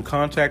people I can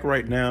contact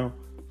right now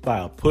by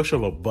a push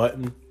of a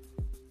button?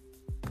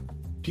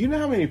 Do you know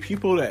how many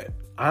people that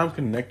I'm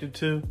connected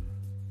to?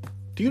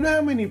 Do you know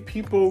how many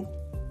people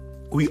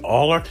we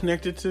all are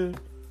connected to?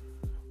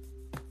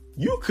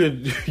 You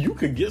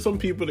could get some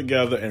people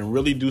together and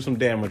really do some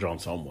damage on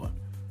someone.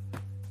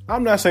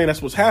 I'm not saying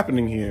that's what's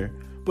happening here,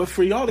 but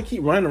for y'all to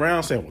keep running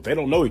around saying, well, they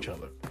don't know each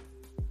other.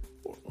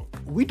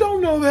 We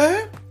don't know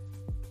that.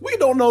 We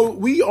don't know.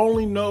 We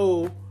only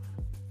know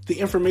the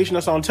information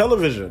that's on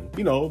television.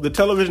 You know, the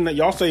television that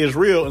y'all say is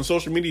real and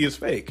social media is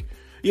fake.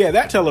 Yeah,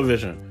 that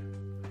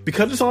television.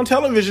 Because it's on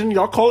television,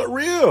 y'all call it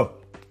real.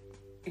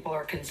 People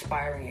are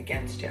conspiring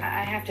against him.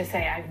 I have to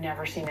say, I've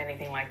never seen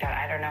anything like that.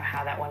 I don't know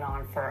how that went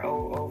on for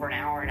over an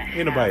hour and a half.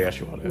 Ain't nobody asked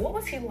you all that. What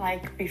was he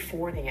like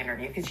before the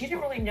interview? Because you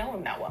didn't really know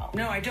him that well.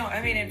 No, I don't.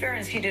 I mean, in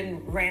fairness, he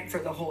didn't rant for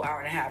the whole hour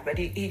and a half, but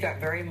he got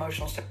very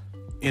emotional.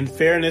 In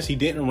fairness, he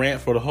didn't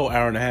rant for the whole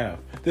hour and a half.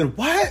 Then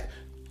what?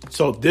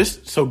 So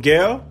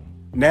Gail,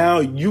 now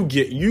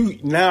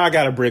I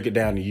gotta break it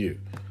down to you.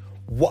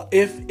 What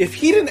if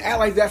he didn't act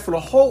like that for the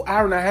whole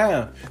hour and a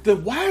half,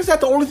 then why is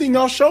that the only thing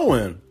y'all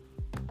showing?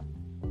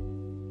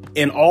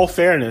 In all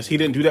fairness, he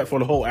didn't do that for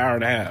the whole hour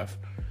and a half.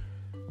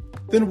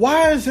 Then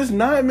why is this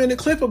 9-minute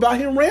clip about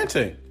him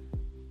ranting?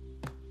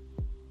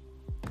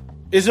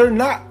 Is there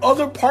not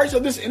other parts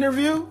of this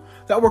interview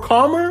that were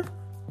calmer?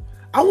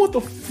 I want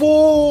the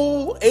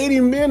full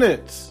 80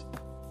 minutes.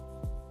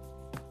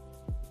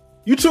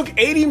 You took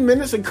 80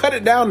 minutes and cut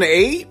it down to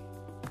 8?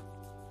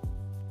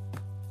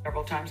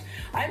 Several times.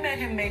 I met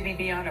him maybe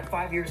beyond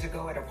 5 years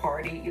ago at a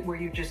party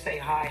where you just say,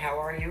 hi, how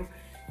are you?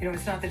 You know,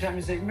 it's not the time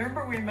to say,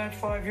 remember we met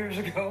 5 years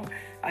ago?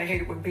 I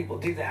hate it when people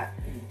do that.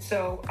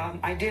 So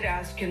I did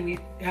ask, can we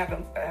have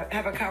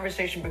a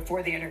conversation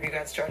before the interview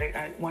got started?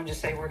 I wanted to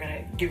say, we're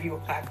going to give you a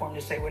platform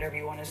to say whatever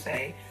you want to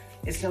say.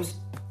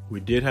 We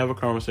did have a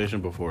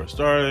conversation before it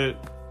started.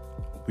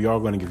 We are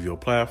going to give you a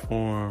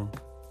platform.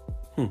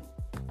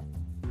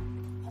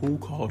 Who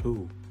called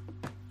who?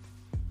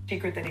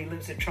 Secret that he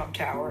lives at Trump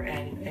Tower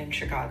and in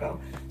Chicago.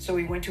 So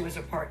we went to his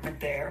apartment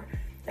there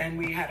and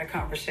we had a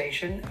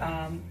conversation.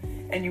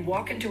 And you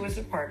walk into his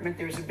apartment,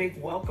 there's a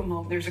big welcome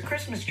home. There's a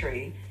Christmas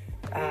tree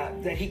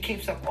that he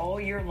keeps up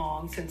all year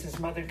long since his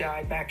mother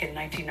died back in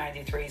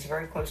 1993. He's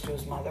very close to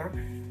his mother,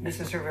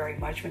 misses her very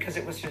much because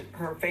it was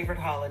her favorite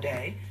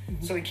holiday.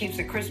 Mm-hmm. So he keeps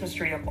the Christmas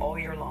tree up all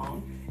year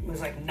long. It was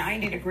like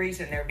 90 degrees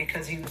in there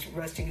because he was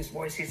resting his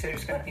voice. He said he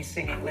was going to be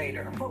singing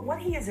later. But what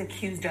he is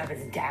accused of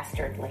is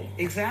dastardly.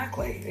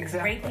 Exactly.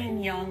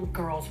 Raping young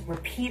girls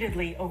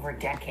repeatedly over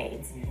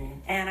decades. Mm-hmm.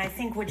 And I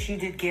think what you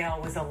did,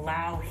 Gail, was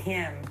allow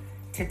him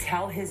to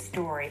tell his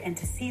story and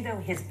to see, though,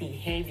 his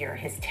behavior,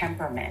 his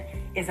temperament,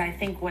 is, I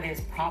think, what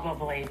is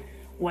probably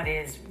what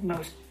is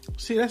most...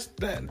 See,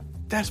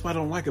 that's what I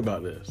don't like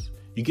about this.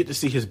 You get to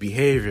see his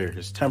behavior,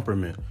 his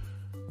temperament.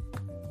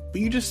 But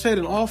you just said,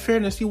 in all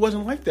fairness, he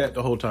wasn't like that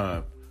the whole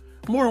time.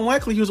 More than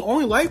likely, he was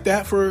only like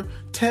that for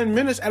 10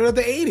 minutes out of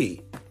the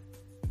 80.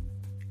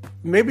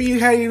 Maybe he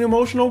had an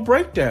emotional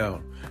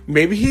breakdown.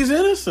 Maybe he's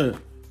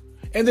innocent.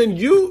 And then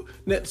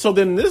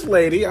then this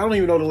lady, I don't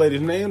even know the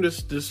lady's name,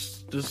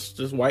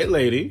 this white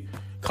lady,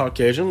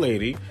 Caucasian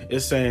lady,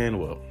 is saying,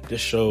 well, this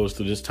shows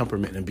through this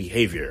temperament and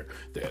behavior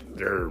that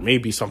there may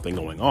be something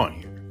going on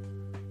here.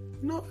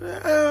 No,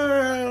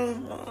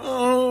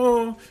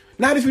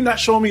 not if you're not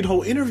showing me the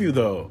whole interview,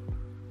 though.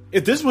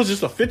 If this was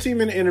just a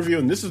 15-minute interview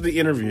and this is the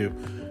interview,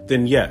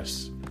 then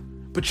yes.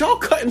 But y'all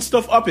cutting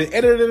stuff up and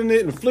editing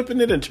it and flipping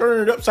it and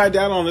turning it upside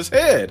down on his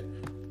head.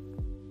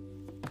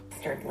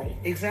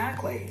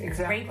 Exactly.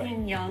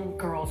 Raping young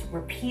girls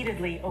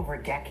repeatedly over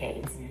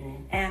decades. Mm-hmm.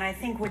 And I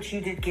think what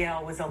you did,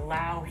 Gail, was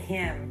allow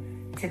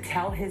him to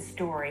tell his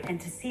story and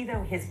to see,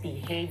 though, his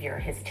behavior,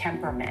 his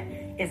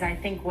temperament, is, I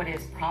think, what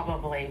is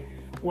probably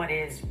what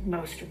is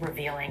most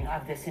revealing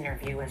of this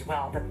interview as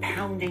well. The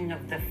pounding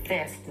of the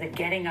fist, the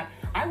getting up.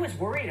 I was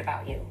worried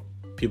about you.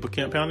 People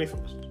can't pound their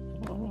fist.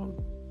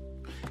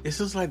 It's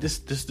just like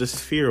this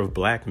fear of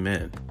black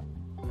men.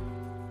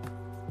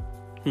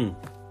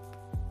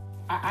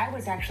 I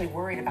was actually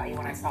worried about you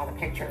when I saw the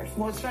pictures.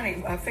 Well, it's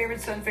funny. Favorite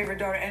son, favorite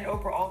daughter, and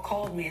Oprah all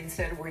called me and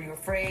said, were you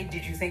afraid?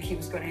 Did you think he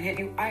was going to hit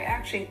you? I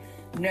actually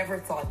never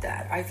thought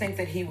that. I think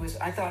that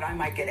I thought I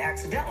might get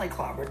accidentally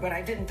clobbered, but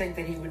I didn't think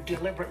that he would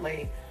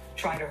deliberately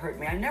try to hurt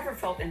me. I never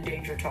felt in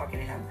danger talking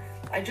to him.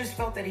 I just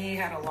felt that he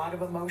had a lot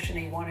of emotion.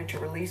 He wanted to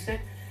release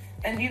it.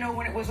 And,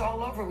 when it was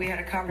all over, we had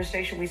a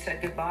conversation. We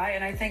said goodbye.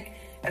 And I think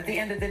at the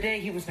end of the day,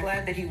 he was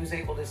glad that he was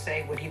able to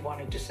say what he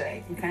wanted to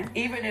say. Okay.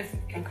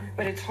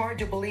 But it's hard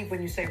to believe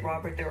when you say,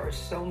 Robert, there are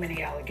so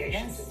many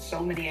allegations and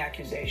so many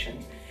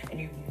accusations,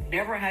 and you've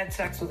never had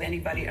sex with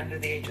anybody under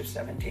the age of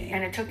 17.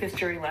 And it took this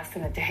jury less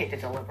than a day to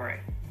deliberate.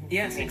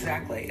 Yes,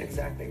 exactly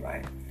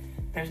right.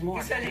 There's more,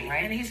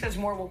 right? And he says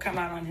more will come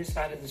out on his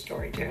side of the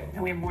story, too.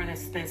 And we have more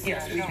this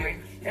yes, we do.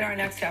 In our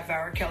next half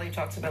hour, Kelly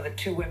talks about the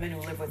 2 women who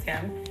live with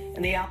him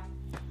and the...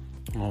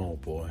 Oh,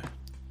 boy.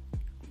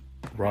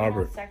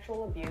 Robert.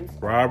 Sexual abuse.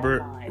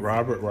 Robert.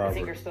 The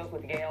singer spoke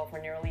with Gail for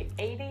nearly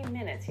 80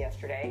 minutes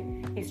yesterday.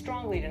 He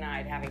strongly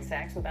denied having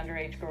sex with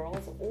underage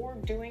girls or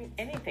doing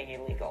anything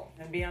illegal.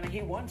 And Bianna,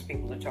 he wants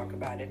people to talk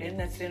about it. In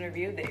this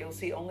interview that you'll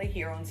see only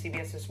here on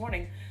CBS This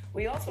Morning,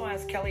 we also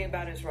asked Kelly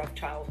about his rough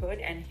childhood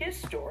and his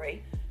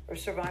story for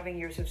surviving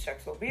years of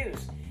sexual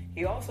abuse.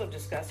 He also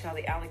discussed how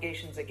the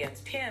allegations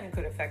against him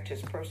could affect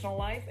his personal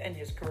life and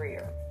his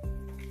career.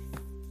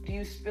 Do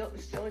you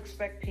still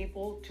expect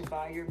people to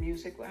buy your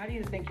music? How do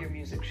you think your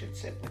music should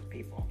sit with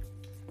people?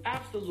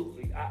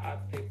 Absolutely. I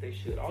think they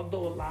should.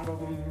 Although a lot of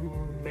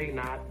them may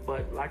not.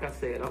 But like I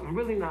said, I'm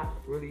really not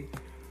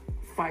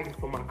fighting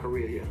for my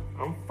career here.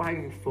 I'm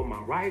fighting for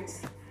my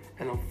rights,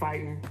 and I'm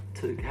fighting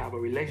to have a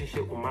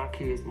relationship with my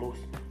kids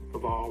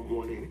of all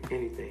more than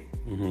anything.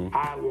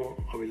 I want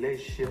a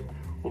relationship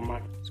with my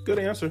It's a good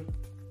answer.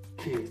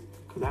 kids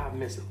because I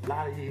missed a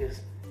lot of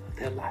years of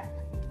their life.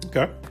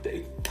 Okay.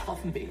 They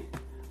tough me.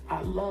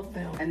 I love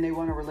them. And they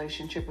want a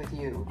relationship with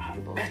you. I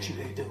bet you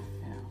they do.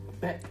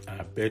 Yeah.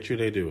 I bet you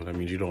they do. That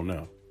means you don't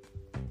know.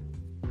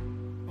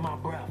 My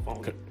breath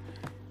on it.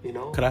 You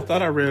know? Because I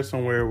thought I read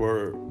somewhere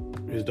where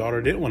his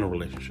daughter did want a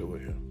relationship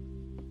with him.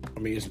 I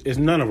mean, it's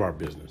none of our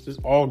business. It's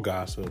all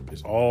gossip.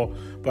 It's all.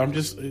 But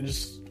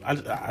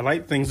I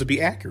like things to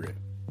be accurate,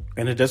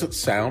 and it doesn't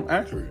sound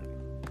accurate.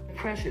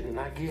 Pressured, and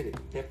I get it.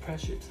 They're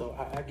pressured, so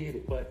I get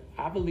it. But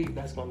I believe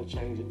that's going to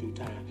change in due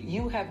time.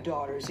 You have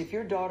daughters. If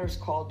your daughters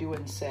called you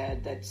and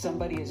said that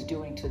somebody is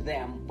doing to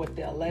them what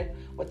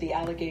the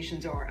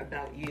allegations are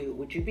about you,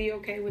 would you be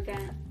okay with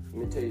that? Let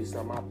me tell you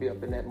something. I'll be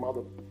up in that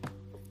mother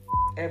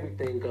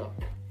everything up.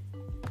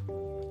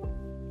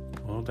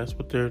 Well, that's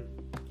what they're.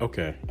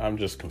 Okay, I'm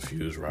just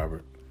confused,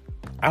 Robert.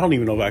 I don't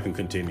even know if I can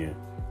continue.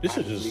 This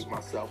is just.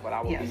 Myself, but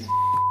I will Yes. be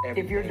If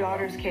your everything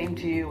daughters up. came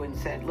to you and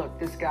said, look,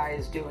 this guy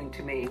is doing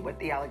to me what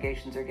the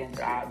allegations are against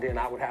you, Then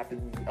I would have to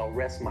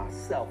arrest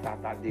myself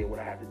after I did what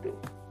I had to do.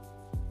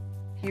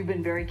 you've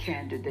been very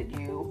candid that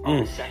you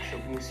are a sexual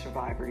abuse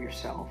survivor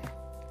yourself.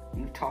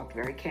 You've talked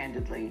very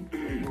candidly.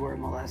 You were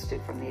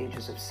molested from the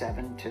ages of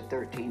 7 to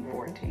 13,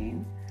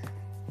 14.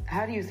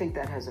 How do you think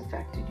that has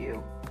affected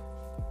you?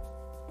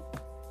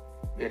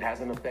 It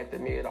hasn't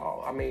affected me at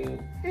all. I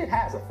mean, it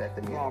has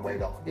affected me in a way,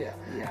 though. Yeah.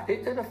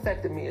 It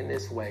affected me in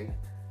this way.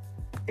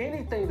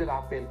 Anything that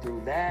I've been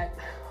through, that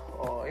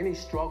or any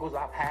struggles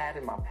I've had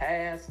in my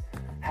past,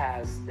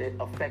 has it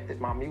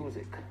affected my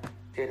music.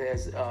 It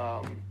has,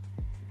 Has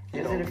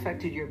it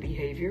affected your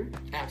behavior?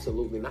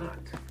 absolutely not.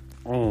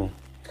 Mm.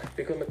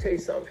 Because I'm gonna tell you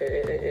something,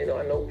 and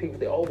I know people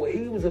that, oh, well,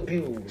 he was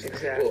abused.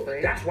 Exactly.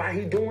 Well, that's why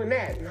he doing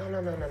that. No.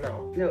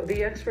 No,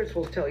 the experts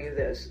will tell you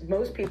this.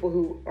 Most people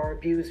who are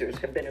abusers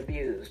have been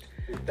abused,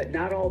 but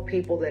not all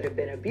people that have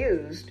been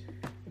abused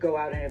go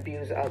out and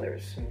abuse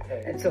others.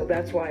 Okay. And so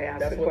that's why I asked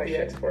That's the what question.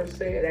 the experts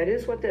said. That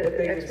is what the But they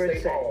didn't experts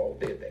say said. all,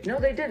 did they? No,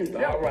 they didn't.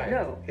 No, All right.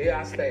 no. Here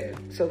I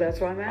stand. So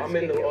that's why I'm asking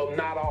I'm in the you.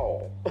 not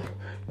all.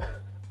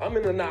 I'm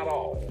in the not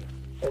all.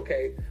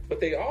 Okay? But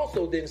they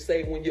also didn't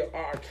say when you're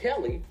R.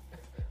 Kelly,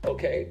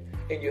 okay,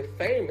 and you're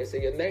famous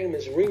and your name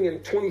is ringing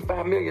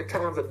 25 million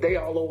times a day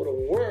all over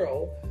the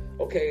world,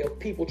 okay, of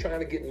people trying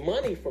to get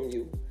money from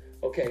you,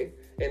 okay,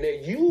 and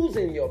they're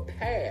using your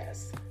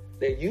past.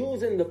 They're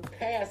using the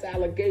past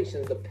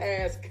allegations, the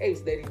past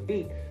case that he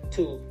beat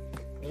to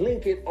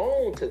link it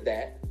on to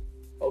that,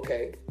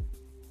 okay?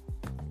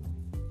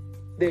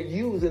 They're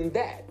using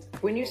that.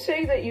 When you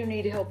say that you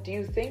need help, do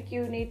you think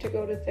you need to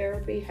go to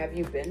therapy? Have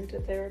you been to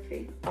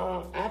therapy?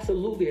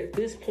 Absolutely. At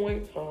this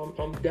point,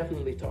 I'm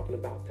definitely talking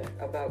about that.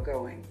 About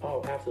going?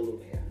 Oh,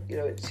 absolutely. You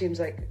know, it seems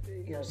like,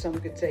 some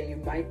could say you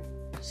might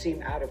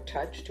seem out of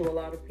touch to a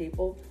lot of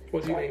people.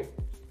 What do you mean?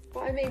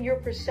 Well, I mean, your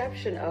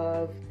perception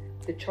of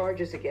the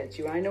charges against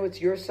you. I know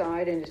it's your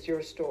side and it's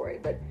your story,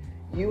 but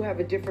you have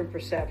a different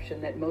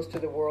perception that most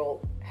of the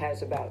world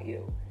has about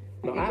you.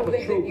 No, People I have a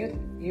think that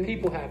truth.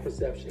 People have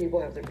perception.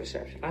 People have their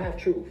perception. I have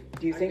truth.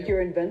 Do you think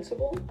you're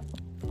invincible?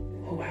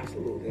 Oh,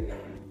 absolutely not.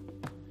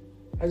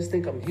 I just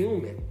think I'm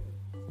human.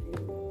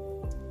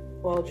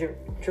 Well,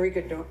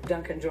 Jerika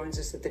Duncan joins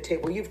us at the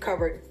table. You've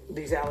covered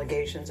these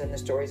allegations and the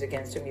stories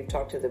against him. You've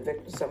talked to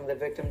some of the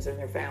victims and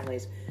their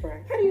families.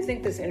 Right. How do you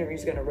think this interview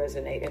is going to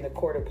resonate in the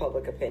court of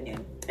public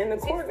opinion? In the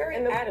court, He's very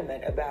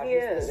adamant about he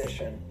his is.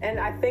 position. And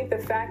I think the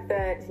fact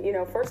that,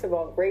 first of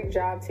all, great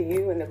job to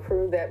you and the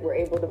crew that were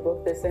able to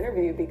book this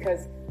interview,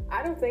 because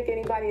I don't think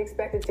anybody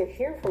expected to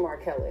hear from R.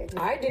 Kelly.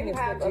 I didn't You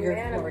expect have to a hear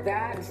man from R. of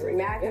Kelly. that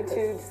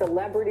magnitude,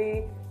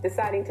 celebrity,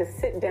 deciding to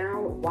sit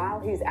down while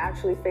he's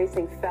actually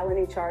facing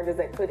felony charges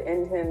that could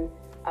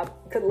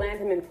land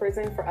him in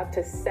prison for up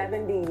to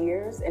 70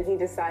 years, and he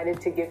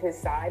decided to give his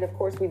side. Of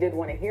course, we did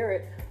want to hear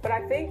it, but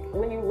I think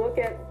when you look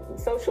at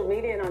social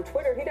media and on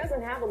Twitter, he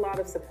doesn't have a lot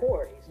of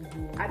support.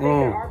 I think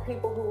there are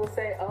people who will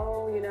say,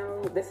 oh,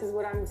 this is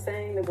what I'm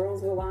saying, the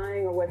girls were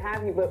lying or what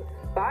have you, but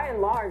by and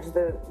large,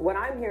 what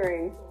I'm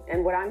hearing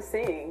and what I'm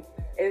seeing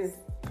is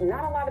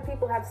not a lot of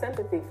people have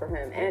sympathy for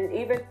him, and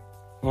even...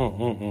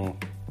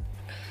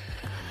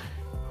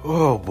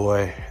 Oh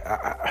boy.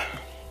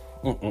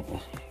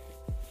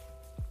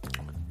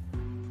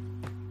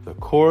 The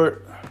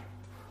court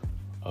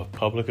of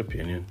public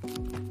opinion.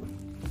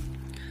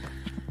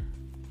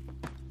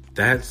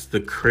 That's the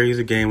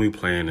crazy game we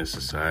play in this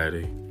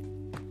society.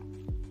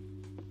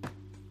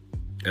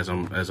 As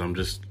I'm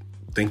just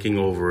thinking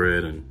over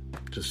it and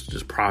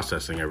just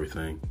processing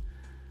everything.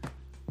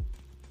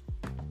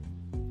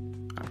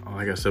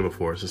 Like I said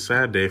before, it's a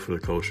sad day for the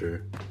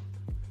culture.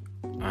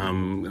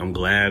 I'm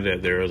glad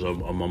that there is a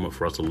moment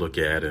for us to look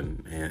at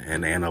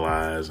and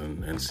analyze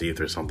and see if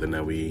there's something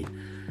that we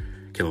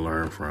can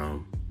learn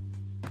from.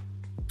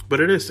 But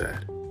it is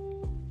sad.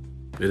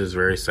 It is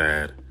very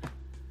sad.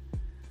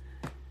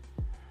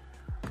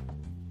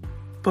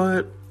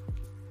 But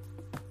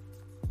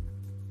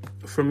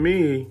for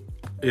me,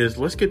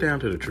 let's get down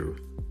to the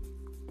truth.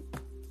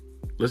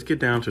 let's get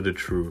down to the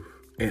truth.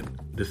 And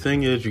the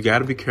thing is, you got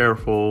to be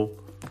careful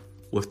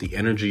with the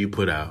energy you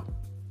put out.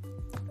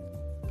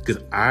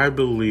 Because I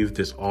believe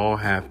this all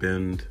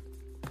happened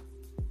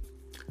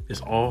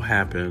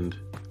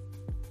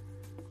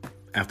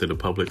after the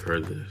public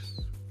heard this.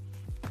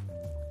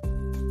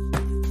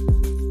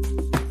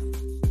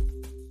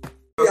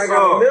 I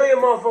got a million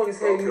motherfuckers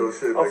hating me, or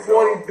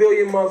 40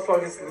 billion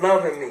motherfuckers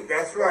loving me.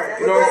 That's right.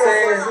 You know what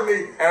I'm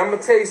saying? And I'm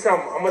gonna tell you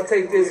something. I'm gonna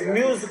take this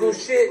musical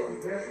shit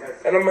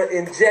and I'm gonna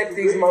inject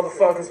these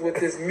motherfuckers with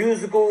this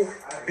musical,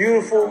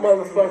 beautiful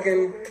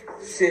motherfucking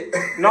shit.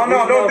 No,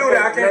 don't do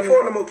that. I can't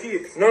afford no more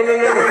kids. No. You don't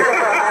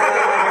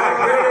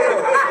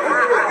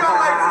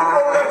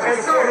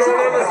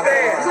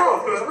understand.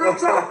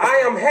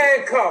 I am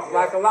handcuffed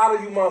like a lot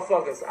of you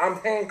motherfuckers. I'm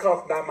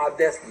handcuffed by my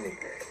destiny.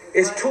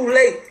 It's too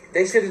late.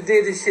 They should have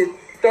did this shit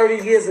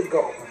 30 years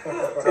ago.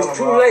 It's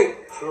too late.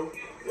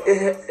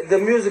 The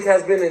music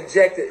has been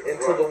injected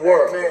into the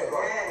world.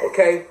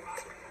 Okay?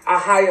 I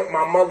hired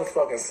my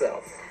motherfucking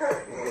self.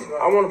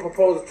 I want to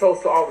propose a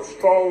toast to all the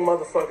strong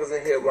motherfuckers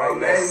in here right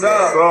now. Yes,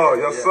 sir.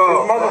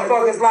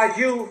 Motherfuckers like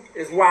you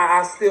is why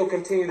I still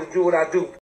continue to do what I do.